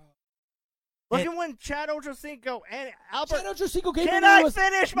team. Look at when Chad Ochocinco and Albert. Chad Ochocinco came Can in. I and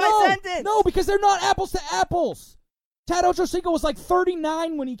finish my sentence? No, because they're not apples to apples. Chad Ochocinco was like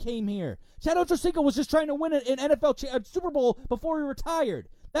 39 when he came here. Chad Ochocinco was just trying to win an NFL Super Bowl before he retired.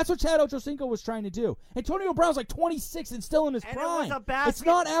 That's what Chad Ochocinco was trying to do. Antonio Brown's like 26 and still in his And it prime. was a basket. It's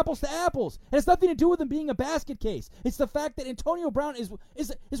not apples to apples. It has nothing to do with him being a basket case. It's the fact that Antonio Brown is one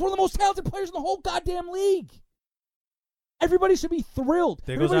of the most talented players in the whole goddamn league. Everybody should be thrilled.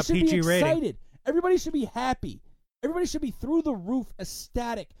 There goes Everybody our should PG be rating. excited. Everybody should be happy. Everybody should be through the roof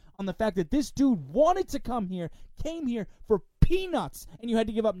ecstatic on the fact that this dude wanted to come here, came here for peanuts, and you had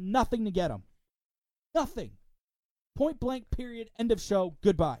to give up nothing to get him. Nothing. Point blank, period, end of show,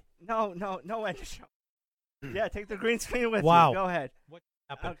 goodbye. No end of show. Yeah, take the green screen with Wow. you. Go ahead. What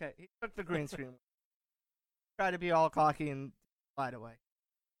happened? Okay, he took the green screen. Try to be all cocky and slide away.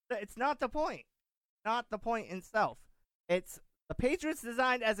 It's not the point. Not the point in itself. It's the Patriots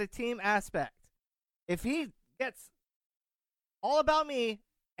designed as a team aspect. If he gets all about me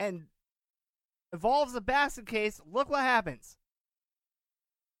and evolves a basket case, look what happens.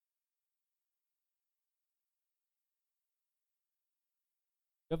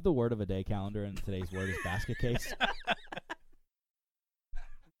 You have the word of a day calendar, and today's word is basket case.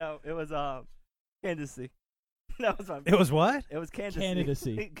 No, it was candidacy. That was my. It was what? It was candidacy.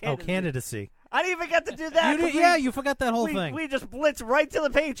 Candidacy. Oh, candidacy. I didn't even get to do that. You did, yeah, you forgot that whole thing. We just blitzed right to the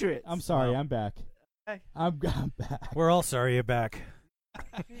Patriots. I'm sorry, Wow. I'm back. Hey. I'm back. We're all sorry you're back.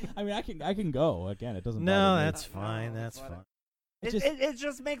 I mean, I can go again. It doesn't. No, bother me. that's fine. That's whatever. fine. It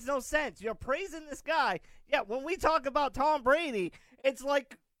just makes no sense. You're praising this guy. Yeah, when we talk about Tom Brady, it's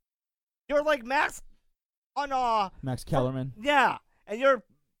like you're like Max on Max Kellerman. Yeah, and you're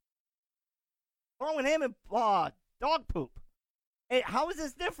throwing him in dog poop. Hey, how is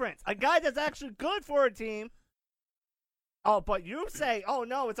this different? A guy that's actually good for a team. Oh, but you say, oh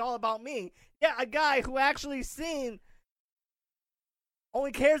no, it's all about me. Yeah, a guy who actually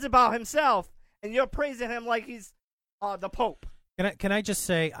only cares about himself, and you're praising him like he's the Pope. Can I just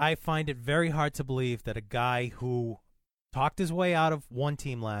say I find it very hard to believe that a guy who talked his way out of one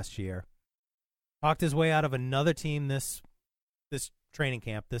team last year, talked his way out of another team this training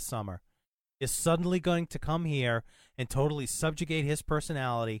camp this summer, is suddenly going to come here and totally subjugate his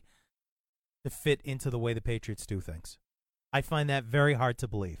personality to fit into the way the Patriots do things. I find that very hard to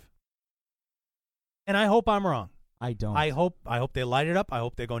believe. And I hope I'm wrong. I don't. I hope they light it up. I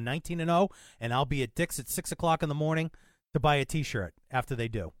hope they go 19-0, and I'll be at Dick's at 6 o'clock in the morning to buy a T-shirt after they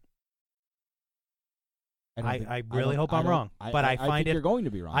do. I really hope I'm wrong, but I find you're going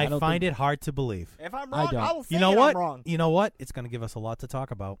to be wrong. I find it hard to believe. If I'm wrong, I will say you know what? I'm wrong. You know what? It's going to give us a lot to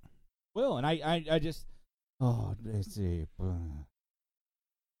talk about. Will, and I just it's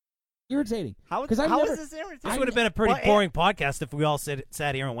irritating. How is this irritating? This would have been a pretty boring podcast if we all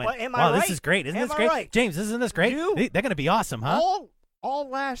sat here and went, "Wow, this is great! Isn't this great, right? James? Isn't this great? They're going to be awesome, huh?" All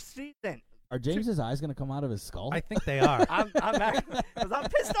last season. Are James's eyes going to come out of his skull? I think they are. I'm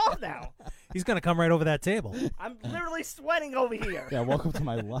pissed off now. He's going to come right over that table. I'm literally sweating over here. Yeah, welcome to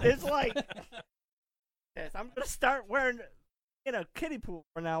my life. It's like, yes, I'm going to start wearing in a kiddie pool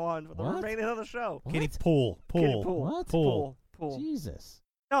from now on for the remaining of the show. What? Kiddie pool. Kiddie pool. What? Pool. Jesus.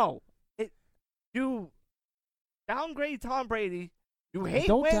 No, you downgrade Tom Brady. You hate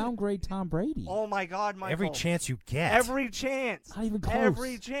Don't when... downgrade Tom Brady. Oh my God, Michael! Every chance you get. Every chance. Not even close.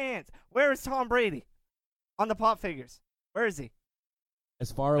 Every chance. Where is Tom Brady? On the pop figures. Where is he?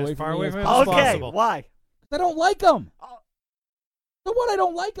 As far away from me as as possible. Okay, possible. why? I don't like him. Oh. So what? I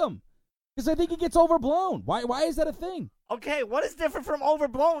don't like him because I think he gets overblown. Why is that a thing? Okay, what is different from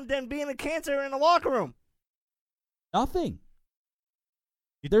overblown than being a cancer in the locker room? Nothing.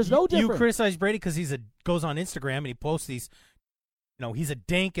 There's no difference. You criticize Brady because goes on Instagram and he posts these. He's a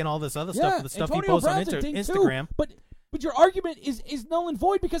dink and all this other stuff. For the stuff Antonio he posts Brown's on a dink Instagram. Too, but your argument is null and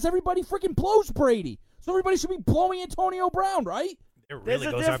void because everybody freaking blows Brady. So everybody should be blowing Antonio Brown, right? It really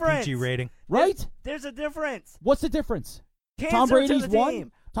goes our PG rating. Right? There's a difference. What's the difference? Cancer Tom Brady's to the one?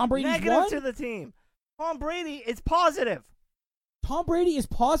 team. Tom Brady's Negative one? to the team. Tom Brady is positive. Tom Brady is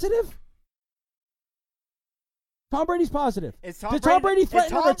positive? Tom Brady's positive. Did Tom Brady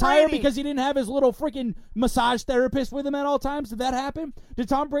threaten to retire because he didn't have his little freaking massage therapist with him at all times? Did that happen? Did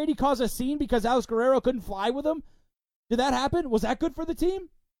Tom Brady cause a scene because Alex Guerrero couldn't fly with him? Did that happen? Was that good for the team?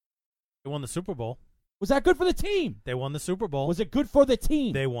 They won the Super Bowl. Was that good for the team? They won the Super Bowl. Was it good for the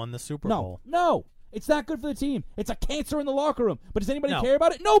team? They won the Super Bowl. No. It's not good for the team. It's a cancer in the locker room. But does anybody care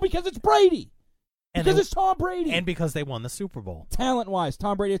about it? No, because it's Brady. Because it's Tom Brady. And because they won the Super Bowl. Talent-wise,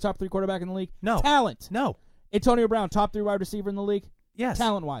 Tom Brady a top 3 quarterback in the league? No. Talent. No. Antonio Brown, top 3 wide receiver in the league? Yes.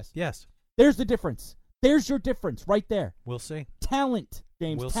 Talent-wise. Yes. There's the difference. There's your difference right there. We'll see. Talent,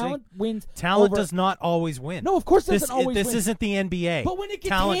 James. We'll Talent wins. Talent does not always win. No, of course it doesn't always win. This isn't the NBA. But when it gets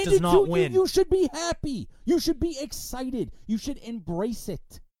Talent handed does not to win. you should be happy. You should be excited. You should embrace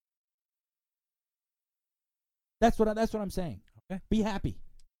it. That's what I'm saying. Okay. Be happy.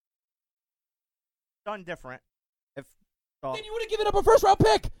 Done different. Then you would have given up a first-round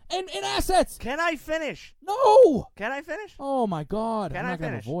pick and assets. Can I finish? No. Can I finish? Oh, my God. Can I'm I not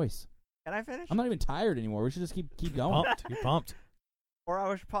going to have finish? a voice. Can I finish? I'm not even tired anymore. We should just keep going. Pumped. You're pumped. 4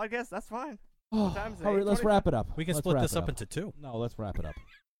 hours podcast? That's fine. Oh, Time's it? all right, let's wrap it up. We can Let's split wrap this it up into 2. No, let's wrap it up.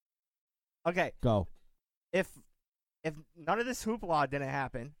 Okay. Go. If none of this hoopla didn't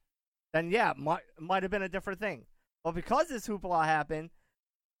happen, then yeah, might have been a different thing. But because this hoopla happened,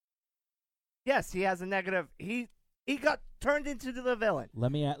 yes, he has a negative. He got turned into the villain.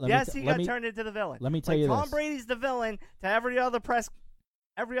 He got turned into the villain. Let me tell you Tom this. Brady's the villain to every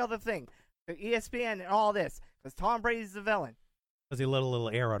other thing, to ESPN and all this, because Tom Brady's the villain. Because he let a little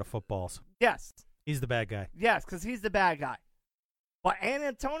air out of footballs. Yes. He's the bad guy. Yes, because he's the bad guy. But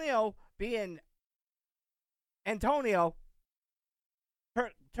Antonio being Antonio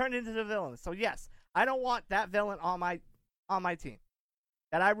turned into the villain. So yes, I don't want that villain on my team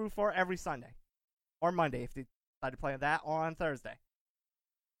that I root for every Sunday or Monday if they decide to play that, or on Thursday.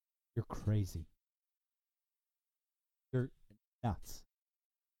 You're crazy. You're nuts.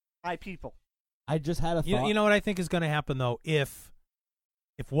 My people. I just had a thought. You know what I think is going to happen, though? If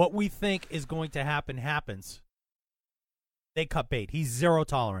what we think is going to happen happens, they cut bait. He's zero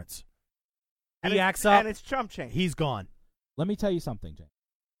tolerance. He acts up. And it's Trump change. He's gone. Let me tell you something, James.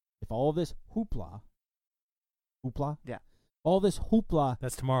 If all of this hoopla? Yeah. All this hoopla.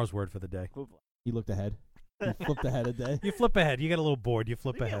 That's tomorrow's word for the day. Hoopla. He looked ahead. He flipped ahead a day. You flip ahead. You get a little bored. You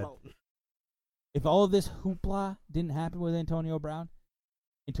flip Leave me ahead. alone. If all of this hoopla didn't happen with Antonio Brown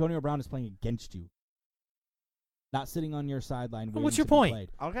is playing against you. Not sitting on your sideline. What's your waiting to be point? played.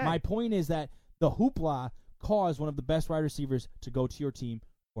 Okay. My point is that the hoopla caused one of the best wide receivers to go to your team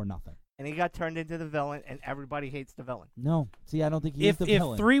for nothing. and he got turned into the villain, and everybody hates the villain. No. See, I don't think he's the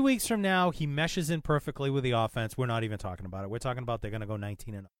villain. If 3 weeks from now he meshes in perfectly with the offense, we're not even talking about it. We're talking about they're going to go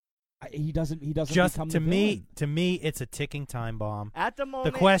 19-0. He doesn't Just become to the me, villain. to me, it's a ticking time bomb. At the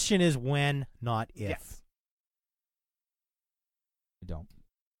moment, The question is when, not if. yes, I don't.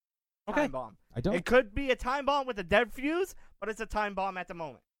 Okay. time bomb. I don't. It could be a time bomb with a dead fuse, but it's a time bomb at the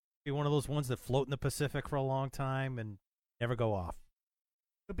moment. Be one of those ones that float in the Pacific for a long time and never go off.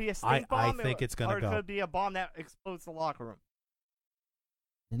 It could be a stink bomb. I think it's gonna go. Or it could be a bomb that explodes the locker room.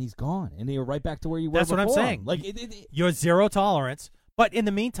 And he's gone, and you're right back to where you were. That's what I'm before. saying. Like You're zero tolerance, but in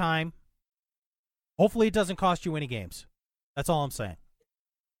the meantime, hopefully it doesn't cost you any games. That's all I'm saying.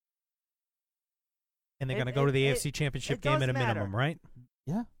 And they're going to go to the AFC Championship game at a minimum, right?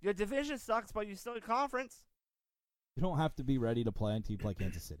 yeah, Your division sucks, but you still in conference. you don't have to be ready to play until you play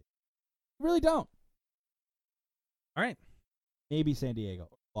Kansas City. You really don't. All right. Maybe San Diego,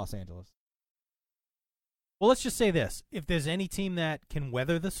 Los Angeles. Well, let's just say this: if there's any team that can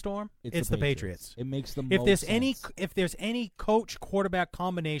weather the storm, it's the Patriots. It makes the If most there's sense. if there's any coach quarterback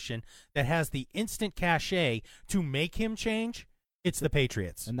combination that has the instant cachet to make him change, it's the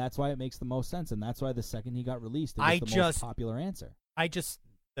Patriots. And that's why it makes the most sense, and that's why the second he got released, it was the most popular answer.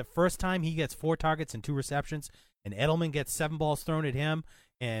 The first time he gets 4 targets and 2 receptions, and Edelman gets 7 balls thrown at him,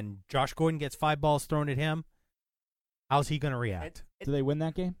 and Josh Gordon gets 5 balls thrown at him, how's he going to react? Do they win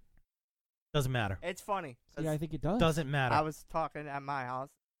that game? Doesn't matter. It's funny. Yeah, I think it does. Doesn't matter. I was talking at my house.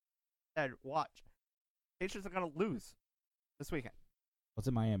 Said, watch. Patriots are going to lose this weekend. It's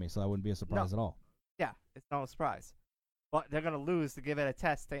in Miami, so that wouldn't be a surprise at all. Yeah, it's no surprise. But they're going to lose to give it a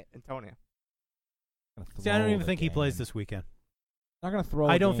test to Antonio. See, I don't even think he plays this weekend. Not going to throw.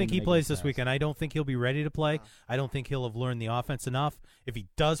 I don't think he plays this weekend. I don't think he'll be ready to play. No. I don't think he'll have learned the offense enough. If he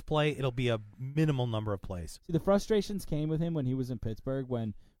does play, it'll be a minimal number of plays. See, the frustrations came with him when he was in Pittsburgh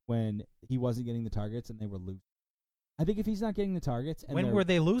when he wasn't getting the targets and they were losing. I think if he's not getting the targets, and When were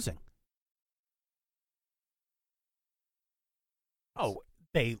they losing? Oh,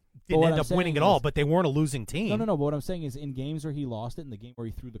 they didn't end up winning at all, but they weren't a losing team. No. But what I'm saying is, in games where he lost it, in the game where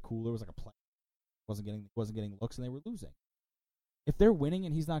he threw the cooler, was like a play. Wasn't getting looks, and they were losing. If they're winning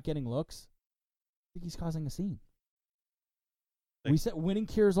and he's not getting looks, I think he's causing a scene. We said winning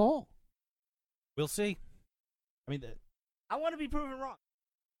cures all. We'll see. I mean, I want to be proven wrong.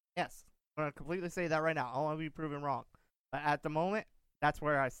 Yes. I'm going to completely say that right now. I want to be proven wrong. But at the moment, that's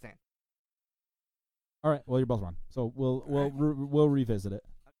where I stand. all right. Well, you're both wrong. So we'll revisit it.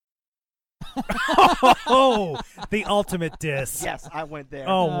 Oh, the ultimate diss. Yes, I went there.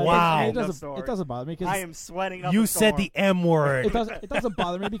 Oh, wow. It doesn't bother me because I am sweating up You a said storm. the M word. it doesn't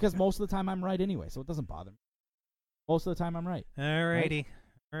bother me because most of the time I'm right anyway, so it doesn't bother me. Most of the time I'm right. All righty.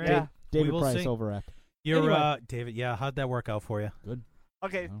 All right. Yeah. David We will Price see. over at You're Anyway. David. Yeah, how'd that work out for you? good.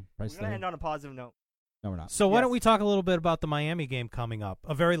 Okay, No, we're Price going to end on a positive note. No, we're not. So why Yes. don't we talk a little bit about the Miami game coming up?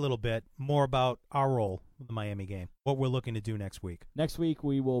 A very little bit more about our role in the Miami game. What we're looking to do next week. Next week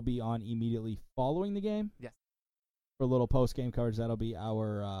we will be on immediately following the game. Yes. For a little post game coverage, that'll be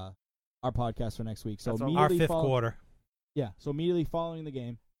our podcast for next week. So That's what- immediately Our 5th quarter. Yeah. So immediately following the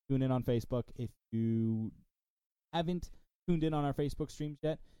game, tune in on Facebook. If you haven't tuned in on our Facebook streams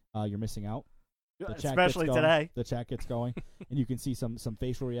yet, you're missing out. The chat Especially gets going. today. The chat gets going, and you can see some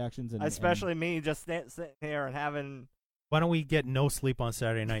facial reactions. And Especially me just sitting here and having... Why don't we get no sleep on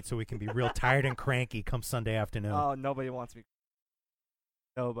Saturday night so we can be real tired and cranky come Sunday afternoon? Oh, nobody wants me.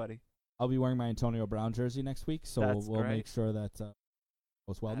 Nobody. I'll be wearing my Antonio Brown jersey next week, so That's we'll great. make sure that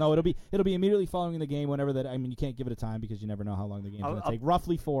goes well. No, it'll be immediately following the game. Whenever that, I mean, you can't give it a time because you never know how long the game's going to take.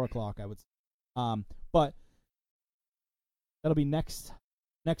 Roughly 4:00, I would say. But that'll be next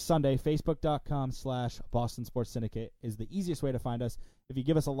Sunday. Facebook.com/Boston Sports Syndicate is the easiest way to find us. If you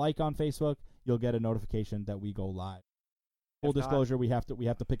give us a like on Facebook, you'll get a notification that we go live. Full If not- disclosure, we have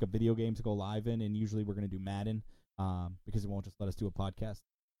to pick a video game to go live in, and usually we're going to do Madden because it won't just let us do a podcast.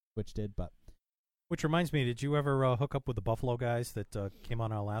 Twitch did, but Which reminds me, did you ever hook up with the Buffalo guys that came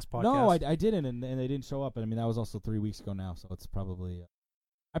on our last podcast? no, I didn't, and they didn't show up. And I mean, that was also 3 weeks ago now, so it's probably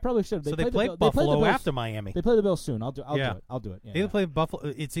I probably should. So they played played the Buffalo Bills- after Miami. They play the Bills soon. I'll do Yeah. it. I'll do it. Yeah, They yeah. play Buffalo.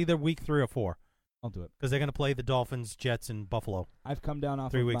 It's either week 3 or 4 I'll do it. because they're going to play the Dolphins, Jets, and Buffalo. I've come down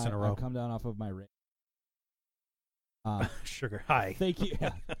off 3 of weeks my, in a row. I've come down off of my rate. Sugar high. Thank you.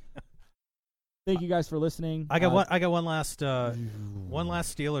 Thank you guys for listening. I got one last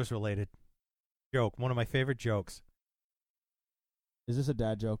Steelers related joke. One of my favorite jokes. Is this a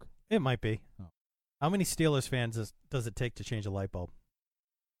dad joke? It might be. Oh. How many Steelers fans does it take to change a light bulb?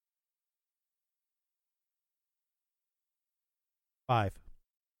 5.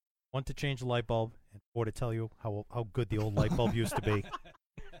 1 to change a light bulb, and 4 to tell you how good the old light bulb used to be.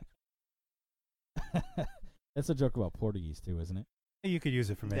 That's a joke about Portuguese too, isn't it? You could use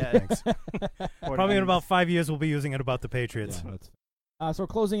it for many Yeah. things. Probably in about 5 years, we'll be using it about the Patriots. Yeah, so we're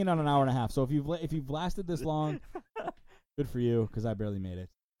closing in on an hour and a half. So if you've lasted this long, good for you, because I barely made it.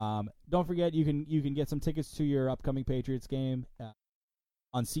 Don't forget you can get some tickets to your upcoming Patriots game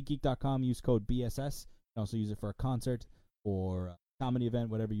on SeatGeek.com. Use code BSS. You can also use it for a concert or a comedy event,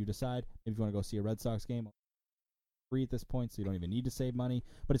 whatever you decide. If you want to go see a Red Sox game, free at this point, so you don't even need to save money.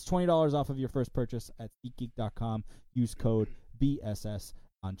 But it's $20 off of your first purchase at SeatGeek.com. Use code BSS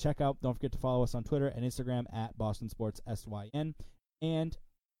on checkout. Don't forget to follow us on Twitter and Instagram at Boston Sports SYN. And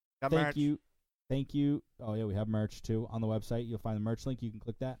thank you. Oh yeah, we have merch too on the website. You'll find the merch link. You can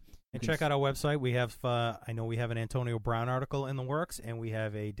click that. And check out our website. We have, I know we have an Antonio Brown article in the works, and we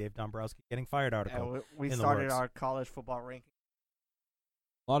have a Dave Dombrowski getting fired article. We in started the works. our college football ranking.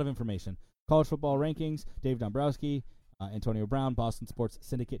 A lot of information. College football rankings. Dave Dombrowski, Antonio Brown,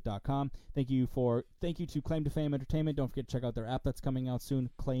 BostonSportsSyndicate.com. Thank you to Claim to Fame Entertainment. Don't forget to check out their app that's coming out soon.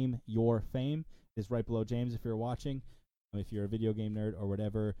 Claim Your Fame is right below James if you're watching. If you're a video game nerd or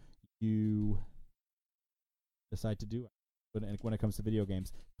whatever you decide to do when it comes to video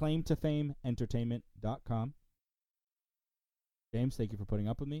games. ClaimToFameEntertainment.com. James, thank you for putting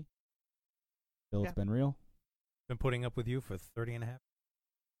up with me. Bill, It's been real. Been putting up with you for 30 and a half.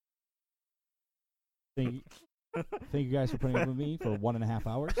 Thank you guys for putting up with me for 1.5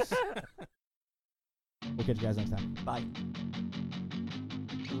 hours. We'll catch you guys next time. Bye.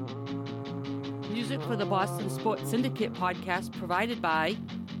 Music for the Boston Sports Syndicate podcast provided by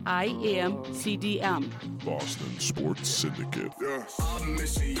IAM-CDM. Boston Sports Syndicate. I'm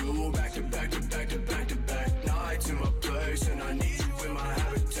missing you back to back to back to back to back nights in my place, and I need you in my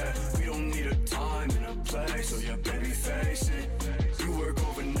habitat. We don't need a time and a place, so yeah, baby, face it. You work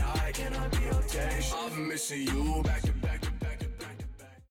overnight, can I be your day? I'm missing you back to